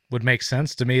would make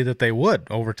sense to me that they would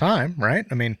over time, right?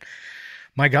 I mean,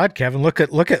 my God, Kevin, look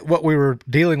at what we were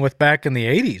dealing with back in the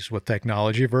 80s with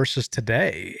technology versus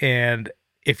today. And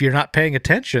if you're not paying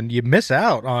attention, you miss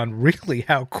out on really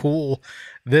how cool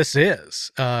this is.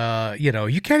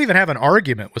 You can't even have an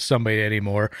argument with somebody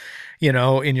anymore,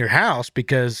 in your house,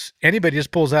 because anybody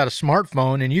just pulls out a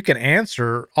smartphone and you can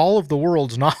answer all of the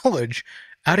world's knowledge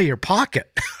out of your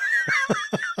pocket.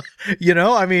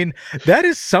 I mean, that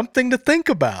is something to think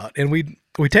about, and we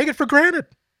take it for granted.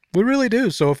 We really do.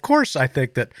 So of course, I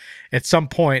think that at some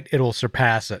point it'll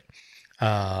surpass it.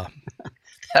 Uh,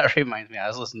 That reminds me, I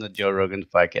was listening to Joe Rogan's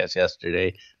podcast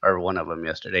yesterday, or one of them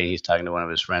yesterday, and he's talking to one of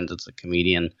his friends. It's a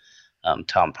comedian,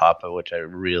 Tom Papa, which I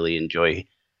really enjoy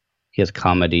his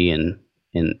comedy and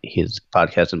his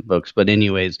podcasts and books. But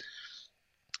anyways,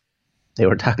 they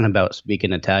were talking about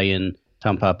speaking Italian.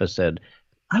 Tom Papa said,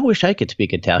 "I wish I could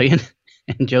speak Italian."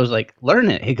 And Joe's like,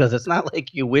 "Learn it." He goes, "It's not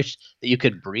like you wish that you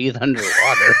could breathe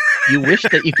underwater. You wish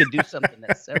that you could do something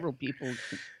that several people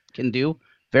can do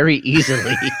very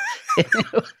easily." He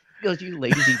goes, "You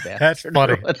lazy bastard."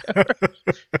 that's funny.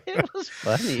 It was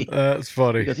funny. That's He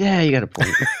funny. goes, "Yeah, you got a point."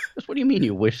 He goes, "What do you mean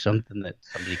you wish something that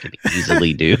somebody could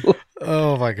easily do?"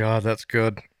 Oh my God, that's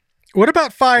good. What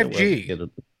about It was 5G? good. What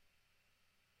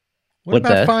What's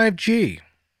about that? 5G?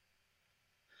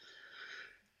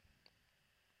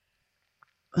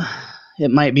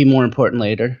 It might be more important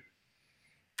later.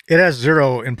 It has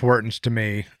zero importance to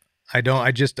me. I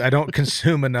don't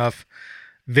consume enough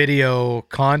video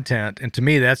content, and to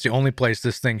me that's the only place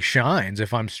this thing shines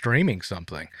if I'm streaming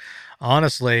something.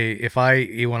 Honestly, if I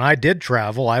when I did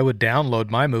travel, I would download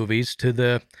my movies to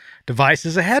the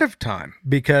devices ahead of time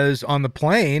because on the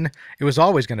plane it was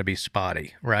always going to be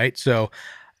spotty, right? So,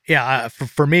 yeah,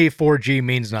 for me 4G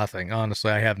means nothing.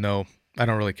 Honestly, I don't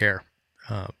really care.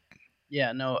 Uh,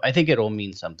 Yeah, no, I think it'll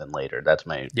mean something later. That's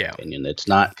my yeah. opinion. It's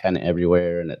not kind of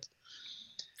everywhere, and it's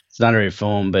not on your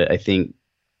phone, but I think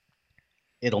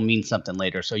it'll mean something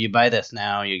later. So you buy this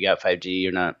now, you got 5G.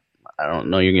 You're not. I don't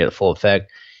know. You're gonna get the full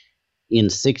effect in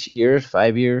 6 years,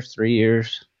 5 years, 3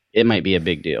 years. It might be a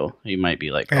big deal. You might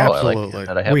be like, "Oh, I like Absolutely.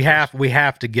 that. I have this." We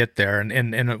have to get there.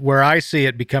 And where I see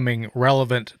it becoming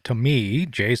relevant to me,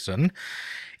 Jason,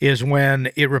 is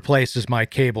when it replaces my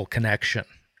cable connection.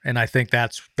 And I think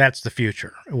that's the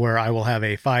future, where I will have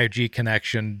a 5G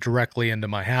connection directly into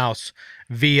my house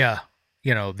via,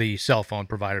 the cell phone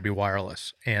provider, be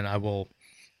wireless. And I will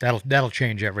that'll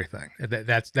change everything.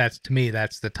 That's to me,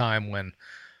 that's the time when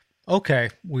okay,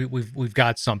 we've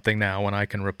got something now when I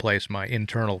can replace my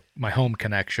home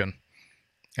connection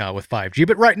with 5G.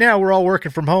 But right now we're all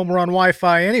working from home. We're on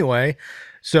Wi-Fi anyway.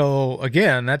 So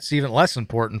again, that's even less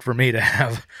important for me to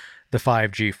have the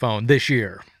 5G phone this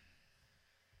year.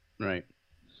 Right.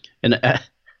 And I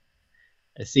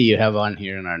see you have on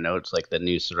here in our notes like the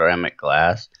new ceramic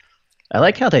glass. I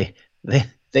like how they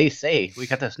say we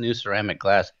got this new ceramic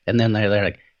glass, and then they're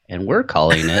like, and we're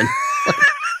calling it.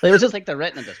 Like, it was just like the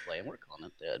Retina display, and we're calling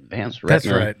it the advanced That's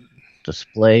Retina right.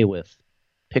 display with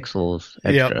pixels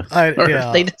Yep. extra. Or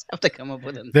Yeah. they just have to come up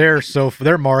with it.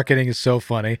 Their marketing is so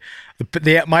funny.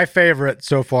 My favorite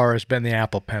so far has been the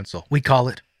Apple Pencil. We call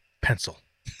it pencil.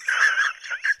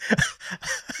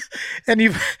 And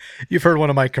you've heard one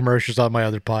of my commercials on my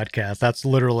other podcast. That's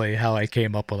literally how I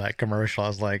came up with that commercial. I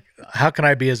was like, how can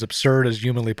I be as absurd as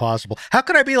humanly possible? How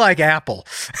can I be like Apple?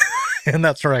 And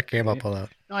that's where I came up with that.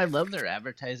 No, I love their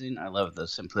advertising. I love the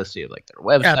simplicity of like their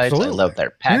websites. I Absolutely. love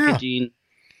their Yeah. packaging.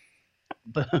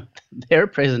 But their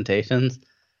presentations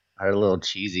are a little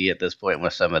cheesy at this point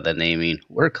with some of the naming.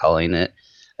 We're calling it.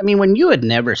 I mean, when you had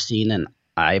never seen an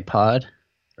iPod,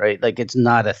 right? Like it's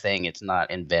not a thing. It's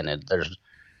not invented.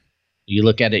 You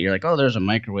look at it, you're like, oh, there's a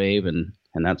microwave and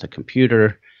that's a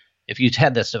computer. If you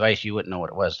had this device, you wouldn't know what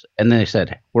it was. And then they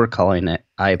said, we're calling it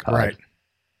iPod. Right.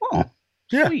 Oh,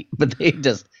 Yeah. sweet. But they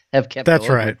just have kept That's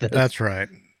going right. with this. That's right.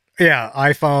 Yeah,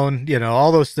 iPhone,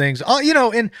 all those things. Oh,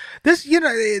 and this,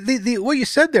 the what you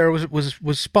said there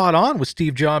was spot on with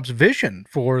Steve Jobs' vision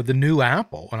for the new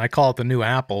Apple, and I call it the new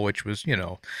Apple, which was,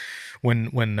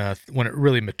 when it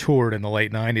really matured in the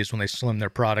late '90s when they slimmed their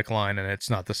product line, and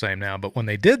it's not the same now. But when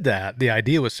they did that, the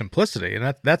idea was simplicity,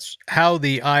 and that's how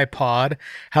the iPod,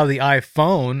 how the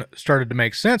iPhone started to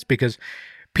make sense because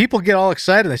people get all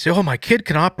excited. They say, "Oh, my kid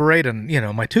can operate, and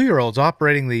my 2-year-old's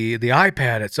operating the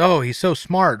iPad. He's so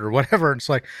smart," or whatever. And it's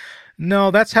like,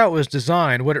 no, that's how it was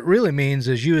designed. What it really means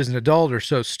is you as an adult are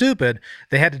so stupid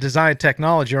they had to design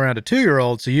technology around a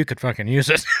 2-year-old so you could fucking use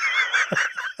it.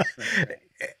 Right.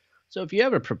 So if you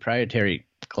have a proprietary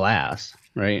glass,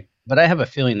 right? But I have a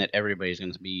feeling that everybody's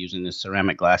going to be using this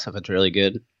ceramic glass if it's really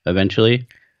good eventually.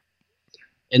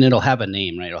 And it'll have a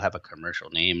name, right? It'll have a commercial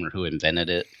name or who invented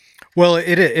it. Well,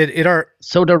 it are.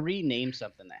 So to rename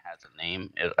something that has a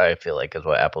name, I feel like is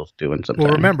what Apple's doing sometimes.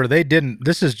 Well, remember they didn't.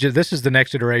 This is the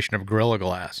next iteration of Gorilla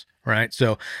Glass, right?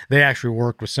 So they actually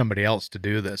worked with somebody else to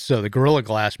do this. So the Gorilla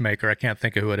Glass maker, I can't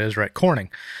think of who it is, right? Corning.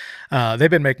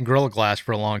 They've been making Gorilla Glass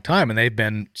for a long time, and they've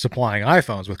been supplying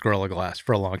iPhones with Gorilla Glass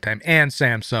for a long time, and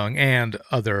Samsung and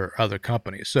other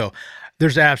companies. So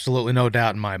there's absolutely no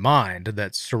doubt in my mind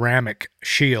that ceramic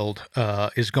shield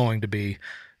is going to be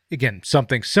again,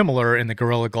 something similar in the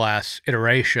Gorilla Glass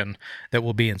iteration that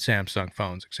will be in Samsung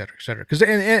phones, et cetera, et cetera. Because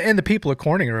and the people at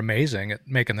Corning are amazing at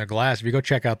making their glass. If you go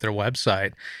check out their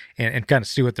website and kind of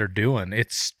see what they're doing,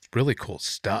 it's really cool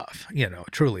stuff. It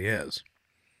truly is.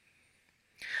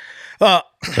 Uh,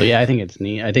 So yeah, I think it's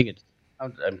neat. I think it's.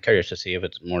 I'm curious to see if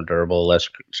it's more durable, less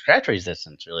scratch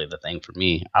resistance. Really, the thing for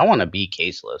me, I want to be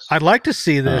caseless. I'd like to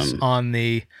see this Um, on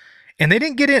the, and they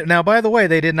didn't get in. Now, by the way,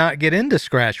 they did not get into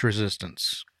scratch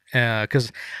resistance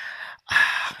because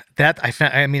that I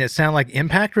found. I mean, it sounded like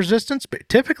impact resistance, but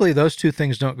typically those two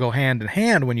things don't go hand in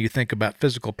hand when you think about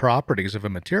physical properties of a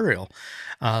material.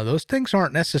 Those things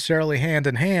aren't necessarily hand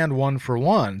in hand, one for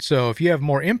one. So if you have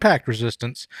more impact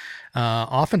resistance,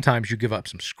 oftentimes you give up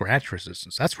some scratch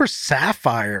resistance. That's where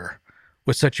sapphire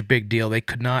was such a big deal. They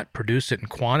could not produce it in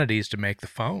quantities to make the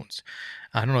phones.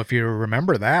 I don't know if you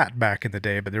remember that back in the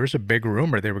day, but there was a big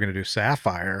rumor they were going to do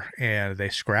sapphire, and they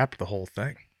scrapped the whole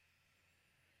thing.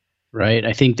 right.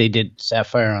 I think they did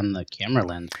sapphire on the camera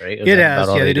lens. Right. Is It that about has,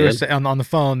 all yeah. They they do did? on the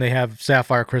phone. They have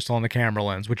sapphire crystal on the camera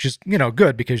lens, which is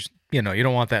good because you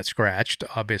don't want that scratched,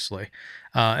 obviously.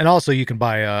 And also you can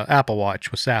buy a Apple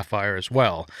Watch with sapphire as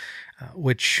well,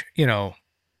 which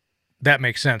that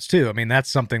makes sense too. I mean, that's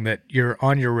something that you're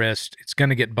on your wrist. It's going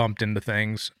to get bumped into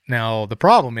things. Now the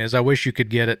problem is, I wish you could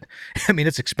get it. I mean,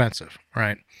 it's expensive,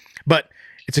 right? But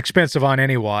it's expensive on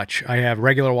any watch. I have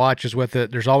regular watches with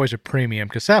it. There's always a premium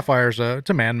because sapphire is it's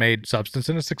a man-made substance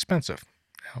and it's expensive.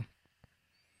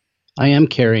 I am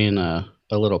carrying a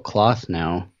little cloth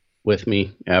now with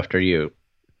me after you.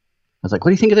 I was like,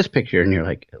 "What do you think of this picture?" And you're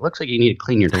like, "It looks like you need to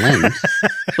clean your lens."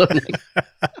 So I'm like,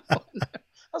 I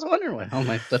was wondering why all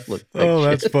my stuff looked like Oh, shit.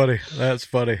 that's funny. That's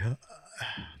funny.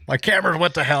 My camera,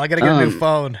 what the hell? I got to get a new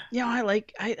phone.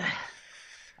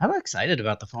 I'm excited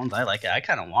about the phones. I like it. I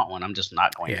kind of want one. I'm just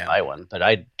not going to Yeah. buy one, but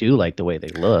I do like the way they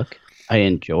look. I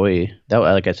enjoy that.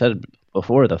 Like I said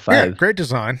before, the Yeah, 5 great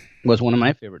design. was one of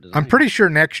my favorite I'm designs. pretty sure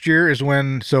next year is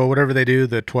when, so whatever they do,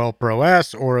 the 12 Pro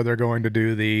S, or they're going to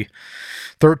do the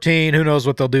 13. Who knows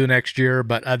what they'll do next year?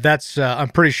 But I'm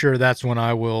pretty sure that's when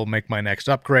I will make my next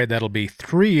upgrade. That'll be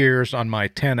 3 years on my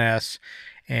 10S,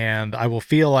 and I will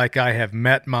feel like I have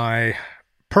met my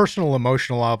personal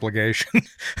emotional obligation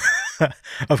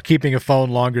of keeping a phone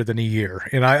longer than a year.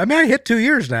 And I mean, I hit 2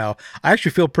 years now. I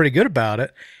actually feel pretty good about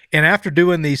it. And after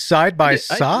doing these side by I do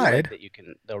like side,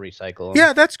 that they'll recycle them.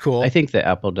 yeah, that's I cool. think that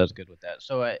Apple does good with that.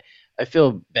 So I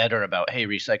feel better about, hey,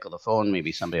 recycle the phone.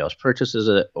 Maybe somebody else purchases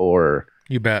it, or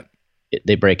You bet.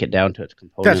 they break it down to its That's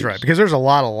right, components. because there's a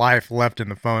lot of life left in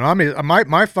the phone. I mean,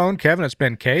 my phone, Kevin, it's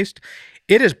been cased.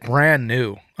 It is brand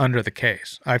new under the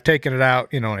case. I've taken it out,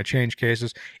 and I changed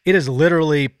cases. It is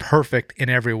literally perfect in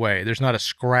every way. There's not a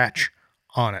scratch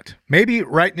on it. Maybe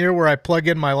right near where I plug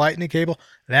in my lightning cable,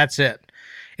 that's it.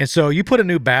 And so you put a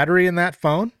new battery in that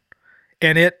phone,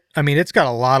 and I mean, it's got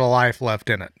a lot of life left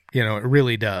in it. It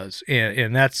really does.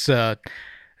 And that's, to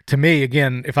me,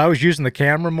 again, if I was using the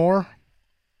camera more,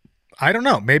 I don't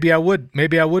know. Maybe I would.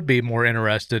 Maybe I would be more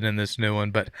interested in this new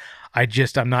one, but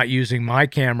I'm not using my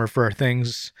camera for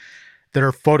things that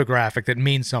are photographic that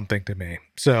mean something to me.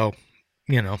 So,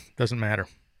 doesn't matter.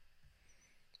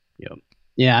 Yep.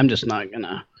 Yeah, I'm just not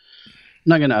gonna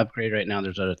upgrade right now.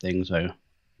 There's other things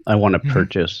I want to Mm-hmm.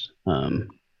 purchase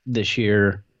this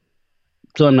year,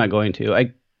 so I'm not going to.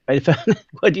 I found.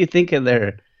 What do you think of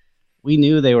their? We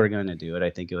knew they were going to do it. I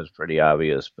think it was pretty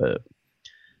obvious, but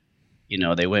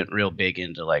they went real big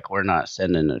into like, we're not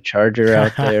sending a charger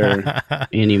out there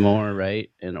anymore, right?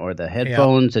 And or the Yeah.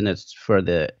 headphones, and it's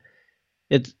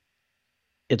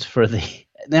it's for the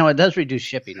now it does reduce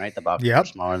shipping, right? The boxes are Yep.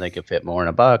 smaller; they could fit more in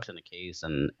a box in a case,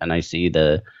 and I see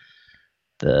the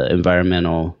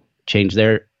environmental change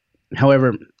there.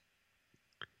 However,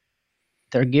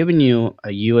 they're giving you a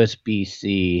USB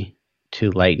C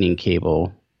to Lightning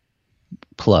cable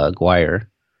plug wire,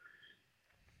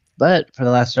 but for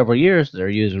the last several years, they're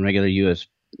using regular USB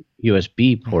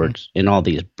Mm-hmm. ports in all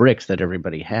these bricks that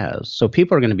everybody has. So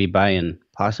people are going to be buying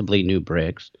possibly new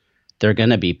bricks. They're going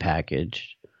to be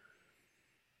packaged.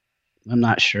 I'm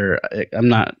not sure. I'm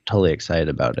not totally excited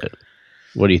about it.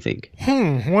 What do you think?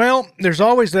 Well, there's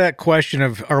always that question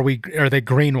of are they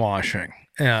greenwashing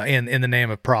in the name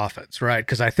of profits, right?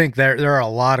 Because I think there are a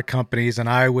lot of companies, and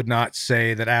I would not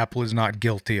say that Apple is not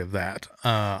guilty of that.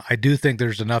 I do think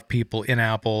there's enough people in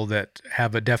Apple that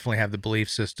definitely have the belief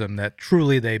system that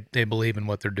truly they believe in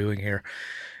what they're doing here.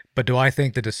 But do I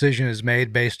think the decision is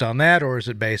made based on that, or is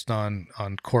it based on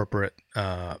corporate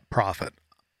profit?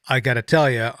 I got to tell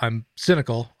you, I'm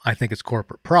cynical. I think it's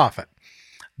corporate profit.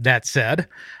 That said,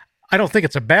 I don't think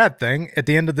it's a bad thing at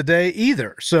the end of the day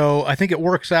either. So I think it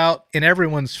works out in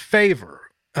everyone's favor.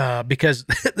 because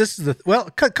this is a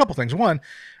couple things. One,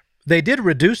 they did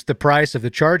reduce the price of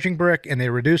the charging brick and they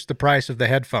reduced the price of the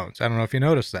headphones. I don't know if you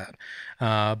noticed that,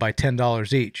 by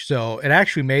 $10 each. So it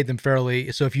actually made them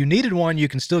fairly. So if you needed one, you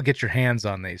can still get your hands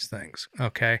on these things.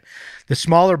 Okay. The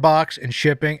smaller box and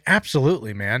shipping,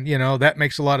 absolutely, man. That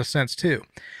makes a lot of sense too.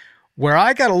 Where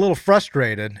I got a little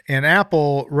frustrated and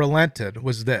Apple relented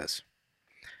was this.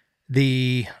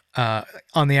 The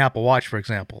On the Apple Watch, for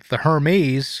example, the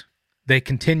Hermes, they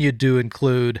continued to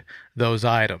include those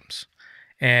items.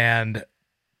 And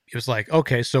it was like,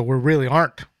 okay, so we really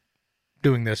aren't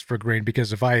doing this for green,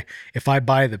 because if I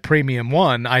buy the premium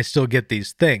one, I still get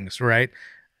these things, right?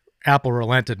 Apple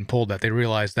relented and pulled that. They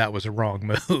realized that was a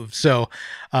wrong move. So,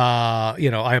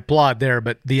 I applaud there.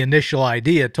 But the initial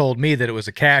idea told me that it was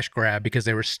a cash grab because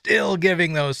they were still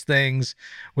giving those things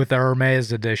with the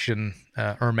Hermes edition,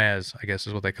 Hermes, I guess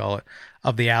is what they call it,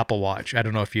 of the Apple Watch. I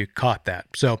don't know if you caught that.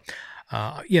 So,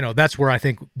 that's where I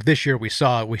think this year we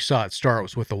saw it start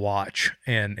was with the watch,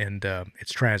 and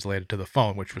it's translated to the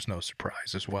phone, which was no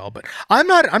surprise as well. But I'm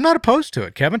not opposed to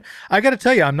it, Kevin. I got to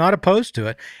tell you, I'm not opposed to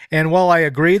it. And while I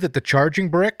agree that the charging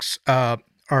bricks are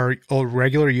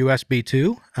regular USB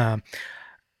 2,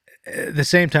 at the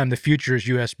same time, the future is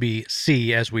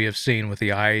USB-C, as we have seen with the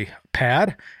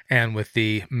iPad and with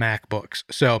the MacBooks.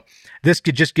 So this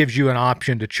just gives you an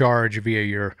option to charge via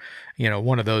your,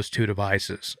 one of those two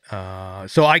devices.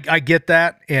 So I get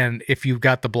that. And if you've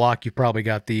got the block, you've probably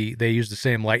got they use the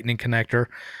same lightning connector,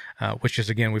 which is,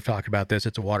 again, we've talked about this.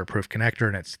 It's a waterproof connector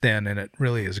and it's thin and it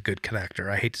really is a good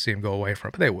connector. I hate to see them go away from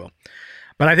it, but they will.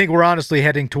 But I think we're honestly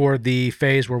heading toward the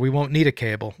phase where we won't need a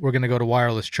cable. We're going to go to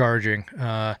wireless charging.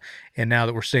 And now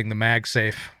that we're seeing the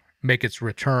MagSafe make its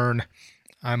return,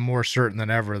 I'm more certain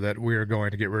than ever that we are going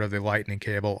to get rid of the lightning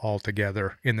cable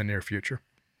altogether in the near future.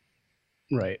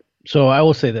 Right. So I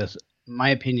will say this. My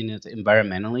opinion is,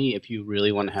 environmentally, if you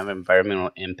really want to have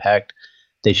environmental impact,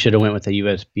 they should have went with a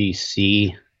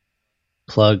USB-C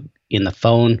plug in the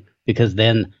phone, because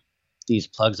then these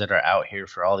plugs that are out here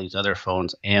for all these other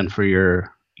phones and for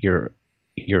your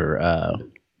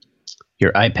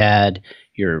iPad,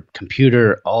 your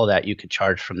computer, all that, you could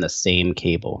charge from the same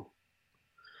cable.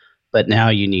 But now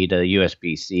you need a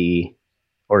USB-C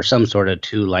or some sort of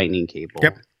two lightning cable.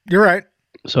 Yep, you're right.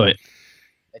 So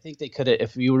I think they could have,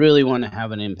 if you really want to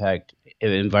have an impact, if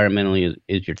environmentally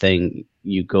is your thing,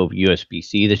 you go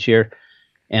USB-C this year.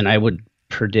 And I would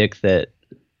predict that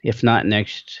if not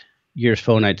next year's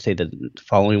phone, I'd say the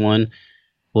following one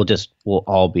will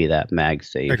all be that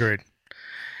MagSafe. Agreed.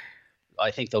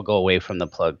 I think they'll go away from the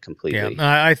plug completely.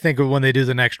 Yeah, I think when they do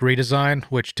the next redesign,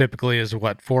 which typically is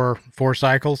what, four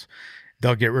cycles,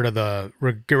 they'll get rid of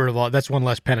all. That's one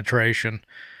less penetration.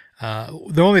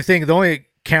 The only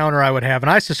counter I would have, and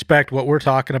I suspect what we're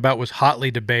talking about was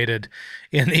hotly debated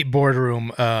in the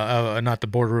boardroom, not the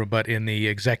boardroom, but in the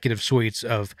executive suites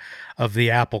of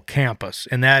the Apple campus,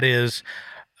 and that is,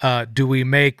 do we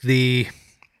make the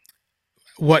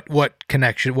what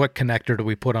connector do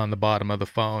we put on the bottom of the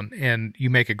phone? And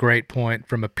you make a great point.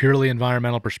 From a purely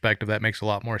environmental perspective, that makes a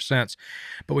lot more sense.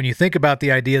 But when you think about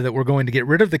the idea that we're going to get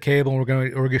rid of the cable, and we're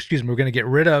going to get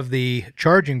rid of the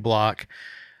charging block,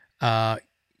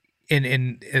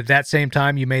 in at that same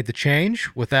time you made the change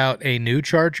without a new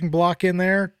charging block in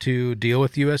there to deal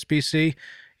with USB-C,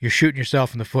 you're shooting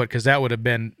yourself in the foot, because that would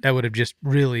have just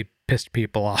really pissed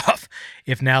people off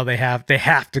if now they have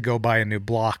to go buy a new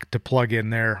block to plug in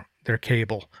their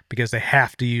cable, because they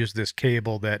have to use this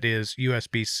cable that is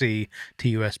USB-C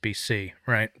to USB-C,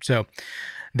 right? So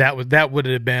that would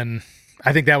have been,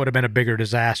 I think that would have been a bigger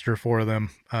disaster for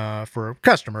them, for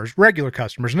customers, regular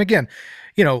customers. And again,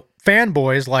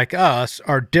 fanboys like us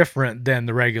are different than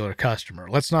the regular customer.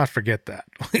 Let's not forget that.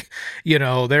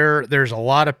 There's a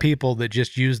lot of people that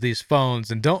just use these phones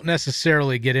and don't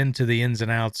necessarily get into the ins and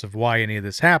outs of why any of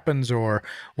this happens or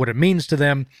what it means to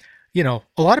them. A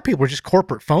lot of people are just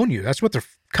corporate phone use. That's what their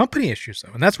company issues,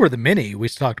 though. And that's where the Mini we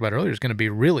talked about earlier is going to be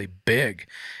really big.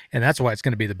 And that's why it's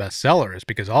going to be the best seller, is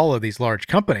because all of these large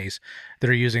companies that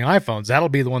are using iPhones, that'll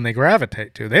be the one they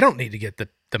gravitate to. They don't need to get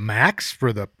the Max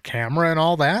for the camera and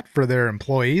all that for their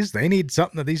employees. They need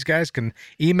something that these guys can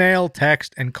email,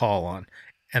 text, and call on.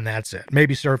 And that's it.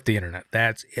 Maybe surf the internet.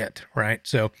 That's it, right?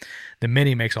 So the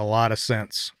Mini makes a lot of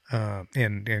sense,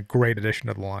 and a great addition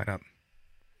to the lineup.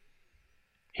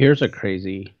 Here's a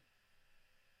crazy.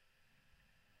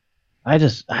 I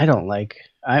don't like.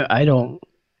 I don't.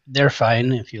 They're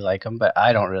fine if you like them, but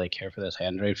I don't really care for this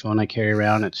Android phone I carry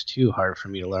around. It's too hard for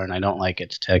me to learn. I don't like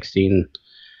its texting.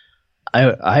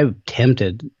 I'm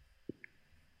tempted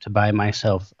to buy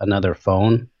myself another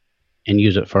phone and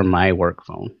use it for my work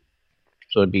phone.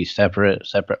 so it'd be separate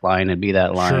line. It'd be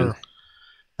that line. Sure.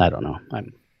 I don't know.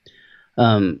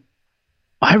 Um,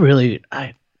 I really,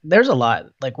 I there's a lot.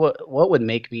 Like what would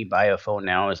make me buy a phone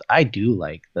now is I do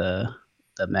like the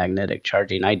magnetic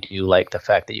charging. I do like the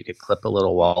fact that you could clip a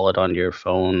little wallet onto your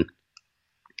phone.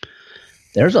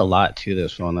 There's a lot to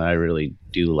this phone that I really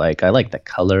do like. I like the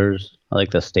colors. I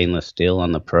like the stainless steel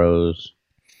on the pros.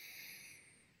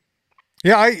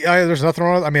 Yeah, there's nothing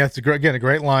wrong with, I mean, it's again, a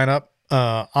great lineup.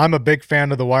 I'm a big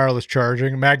fan of the wireless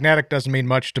charging. Magnetic doesn't mean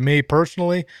much to me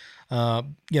personally,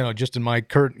 just in my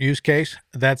current use case.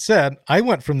 That said, I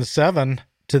went from the 7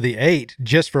 to the 8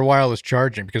 just for wireless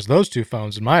charging because those two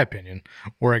phones, in my opinion,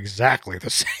 were exactly the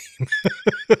same.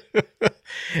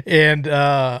 and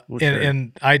Well, and sure.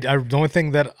 and the only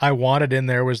thing that I wanted in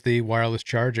there was the wireless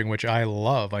charging, which I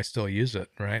love. I still use it,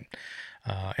 right,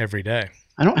 every day.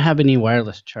 I don't have any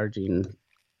wireless charging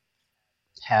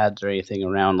pads or anything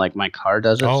around. Like my car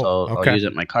does it, Oh, so I'll okay. use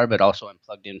it in my car. But also, I'm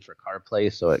plugged in for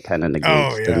CarPlay, so it kind of Oh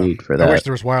negates the yeah. need for I wish that.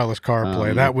 there was wireless CarPlay.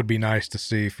 Um, That would be nice to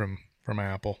see from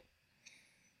Apple.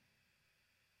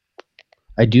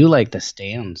 I do like the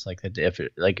stands, like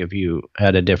if you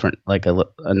had a different like a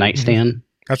Hmm. nightstand,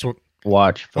 That's what.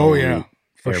 watch, Oh yeah, phone,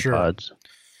 for sure, AirPods.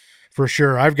 for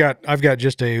sure. I've got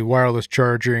just a wireless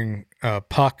charging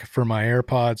puck for my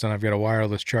AirPods, and I've got a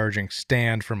wireless charging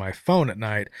stand for my phone at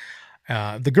night.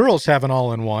 The girls have an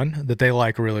all-in-one that they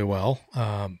like really well,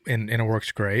 and it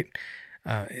works great.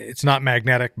 It's not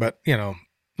magnetic, but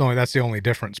only that's the only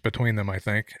difference between them, I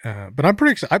think. But I'm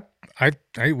pretty excited.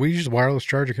 We use wireless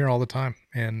charging here all the time,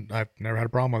 and I've never had a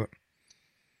problem with it.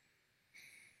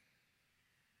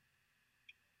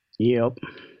 Yep.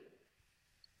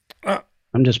 Uh,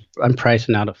 I'm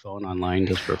pricing out a phone online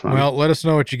just for fun. well, let us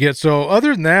know what you get. So,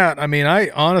 other than that, I mean, I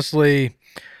honestly,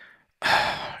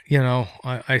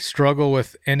 I struggle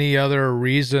with any other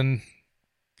reason.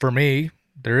 For me,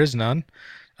 there is none.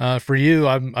 For you,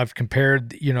 I've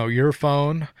compared, your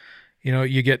phone.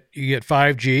 You get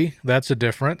 5G. That's a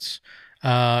difference.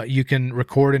 You can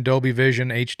record in Dolby Vision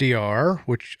HDR,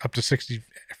 which up to 60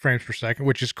 frames per second,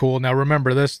 which is cool. Now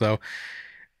remember this though.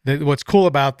 What's cool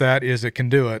about that is it can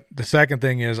do it. The second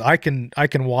thing is I can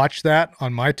watch that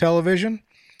on my television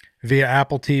via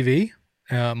Apple TV.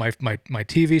 My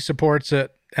TV supports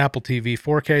it. Apple TV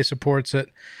 4K supports it,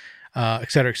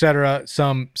 et cetera, et cetera.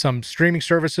 Some streaming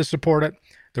services support it.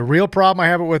 The real problem I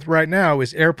have it with right now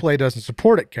is AirPlay doesn't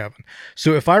support it, Kevin.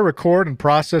 So if I record and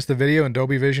process the video in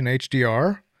Dolby Vision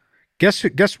HDR, guess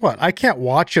what? I can't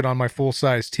watch it on my full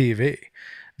size TV.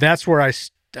 That's where I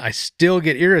still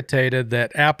get irritated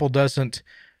that Apple doesn't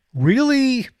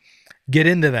really get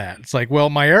into that. It's like, well,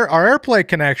 our AirPlay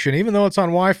connection, even though it's on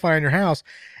Wi-Fi in your house,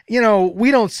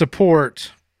 we don't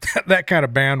support that kind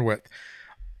of bandwidth.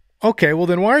 Okay, well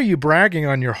then why are you bragging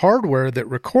on your hardware that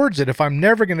records it if I'm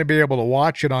never going to be able to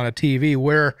watch it on a TV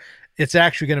where it's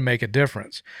actually going to make a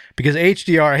difference? Because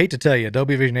HDR, I hate to tell you,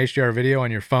 Dolby Vision HDR video on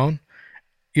your phone,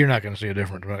 you're not going to see a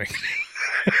difference, buddy.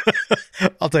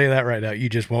 I'll tell you that right now. You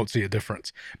just won't see a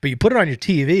difference. But you put it on your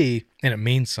TV and it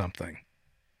means something.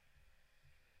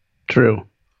 True.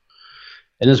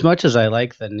 And as much as I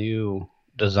like the new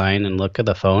design and look of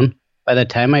the phone, by the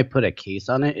time I put a case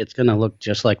on it, it's gonna look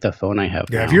just like the phone I have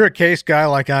Yeah, if now. you're a case guy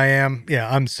like I am, yeah,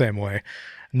 I'm the same way.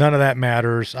 None of that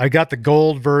matters. I got the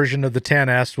gold version of the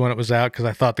 10S when it was out because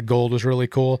I thought the gold was really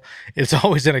cool. It's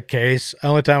always in a case. The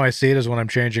only time I see it is when I'm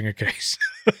changing a case.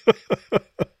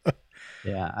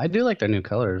 Yeah, I do like their new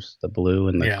colors, the blue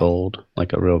and the Yeah. gold,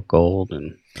 like a real gold.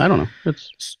 And I don't know, I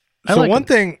So like one them.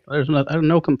 thing, I have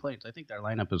no complaints. I think their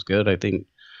lineup is good. I think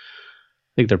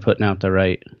they're putting out the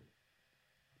right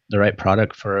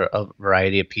product for a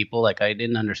variety of people. Like I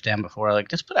didn't understand before, like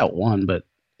just put out one, but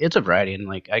it's a variety. And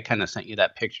like I kind of sent you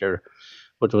that picture,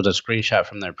 which was a screenshot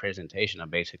from their presentation of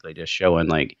basically just showing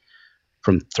like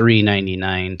from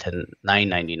 $3.99 to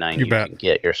 $9.99 you you bet. can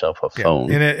get yourself a Yeah,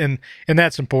 phone. and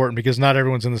that's important because not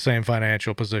everyone's in the same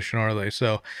financial position, are they?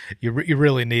 So you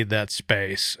really need that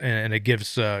space, and it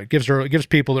gives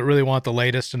people that really want the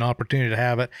latest an opportunity to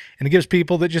have it, and it gives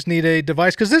people that just need a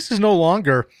device because this is no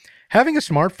longer having a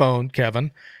smartphone.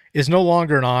 Kevin is no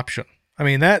longer an option. I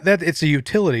mean that it's a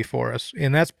utility for us,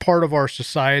 and that's part of our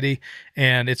society,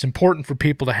 and it's important for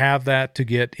people to have that to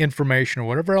get information or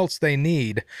whatever else they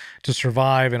need to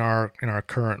survive in our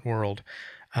current world,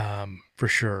 for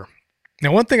sure.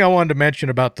 Now, one thing I wanted to mention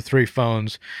about the three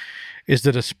phones is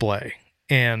the display.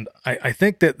 And I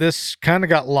think that this kind of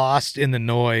got lost in the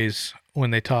noise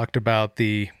when they talked about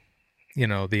the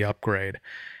upgrade.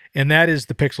 And that is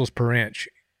the pixels per inch.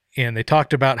 And they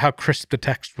talked about how crisp the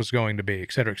text was going to be,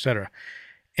 et cetera, et cetera.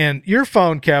 And your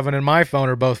phone, Kevin, and my phone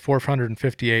are both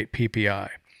 458 ppi.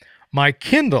 My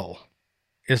Kindle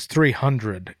is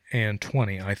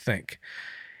 320, I think.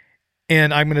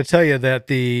 And I'm going to tell you that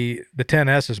the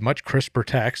 10S is much crisper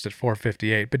text at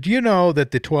 458. But do you know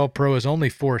that the 12 Pro is only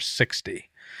 460?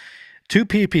 2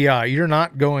 ppi, you're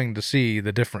not going to see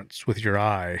the difference with your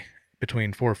eye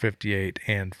between 458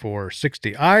 and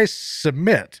 460. I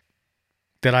submit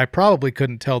that I probably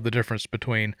couldn't tell the difference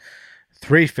between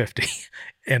 350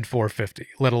 and 450,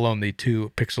 let alone the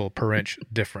 2 pixel per inch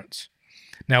difference.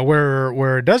 Now,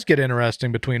 where it does get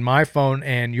interesting between my phone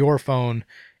and your phone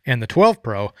and the 12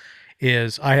 Pro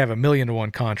is I have a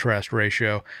 1,000,000-to-1 contrast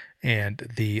ratio,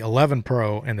 and the 11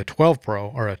 Pro and the 12 Pro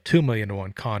are a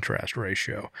 2,000,000-to-1 contrast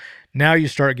ratio. Now you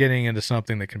start getting into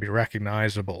something that can be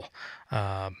recognizable.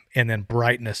 And then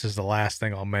brightness is the last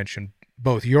thing I'll mention.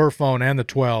 Both your phone and the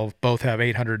 12 both have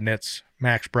 800 nits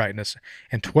max brightness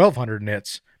and 1200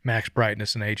 nits max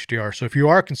brightness in HDR. So if you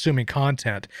are consuming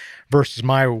content versus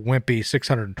my wimpy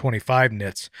 625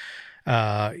 nits,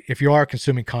 if you are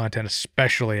consuming content,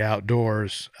 especially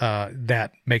outdoors,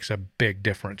 that makes a big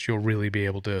difference. You'll really be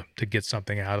able to get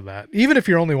something out of that. Even if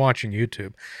you're only watching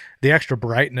YouTube, the extra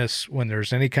brightness when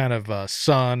there's any kind of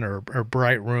sun or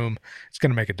bright room, it's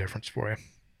going to make a difference for you.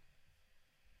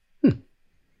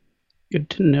 Good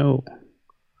to know.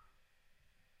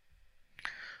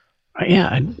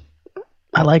 Yeah,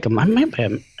 I like them. I might buy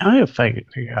maybe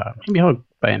I'll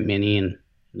buy a mini and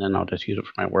then I'll just use it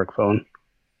for my work phone.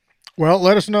 Well,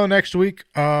 let us know next week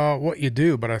what you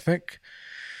do, but I think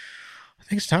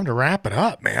it's time to wrap it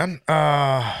up, man.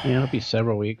 Yeah, it'll be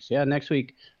several weeks. Yeah, next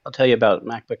week I'll tell you about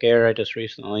MacBook Air I just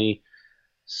recently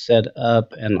set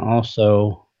up, and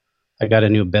also I got a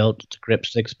new belt. It's a Grip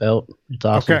 6 belt. It's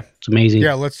awesome. Okay. It's amazing.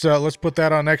 Yeah, let's put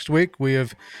that on next week. We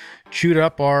have chewed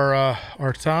up our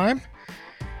time.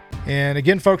 And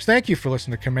again, folks, thank you for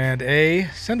listening to Command A.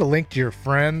 Send a link to your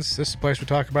friends. This is the place we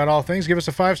talk about all things. Give us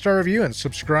a 5-star review and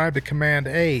subscribe to Command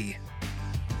A.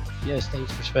 Yes,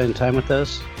 thanks for spending time with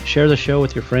us. Share the show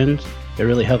with your friends. It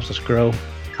really helps us grow.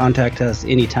 Contact us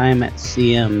anytime at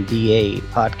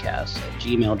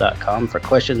cmdapodcast@gmail.com for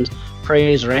questions,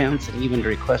 praise, rants, and even to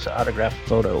request an autographed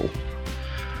photo.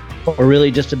 Or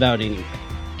really just about anything.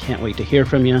 Can't wait to hear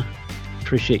from you.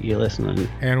 Appreciate you listening.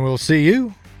 And we'll see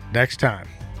you next time.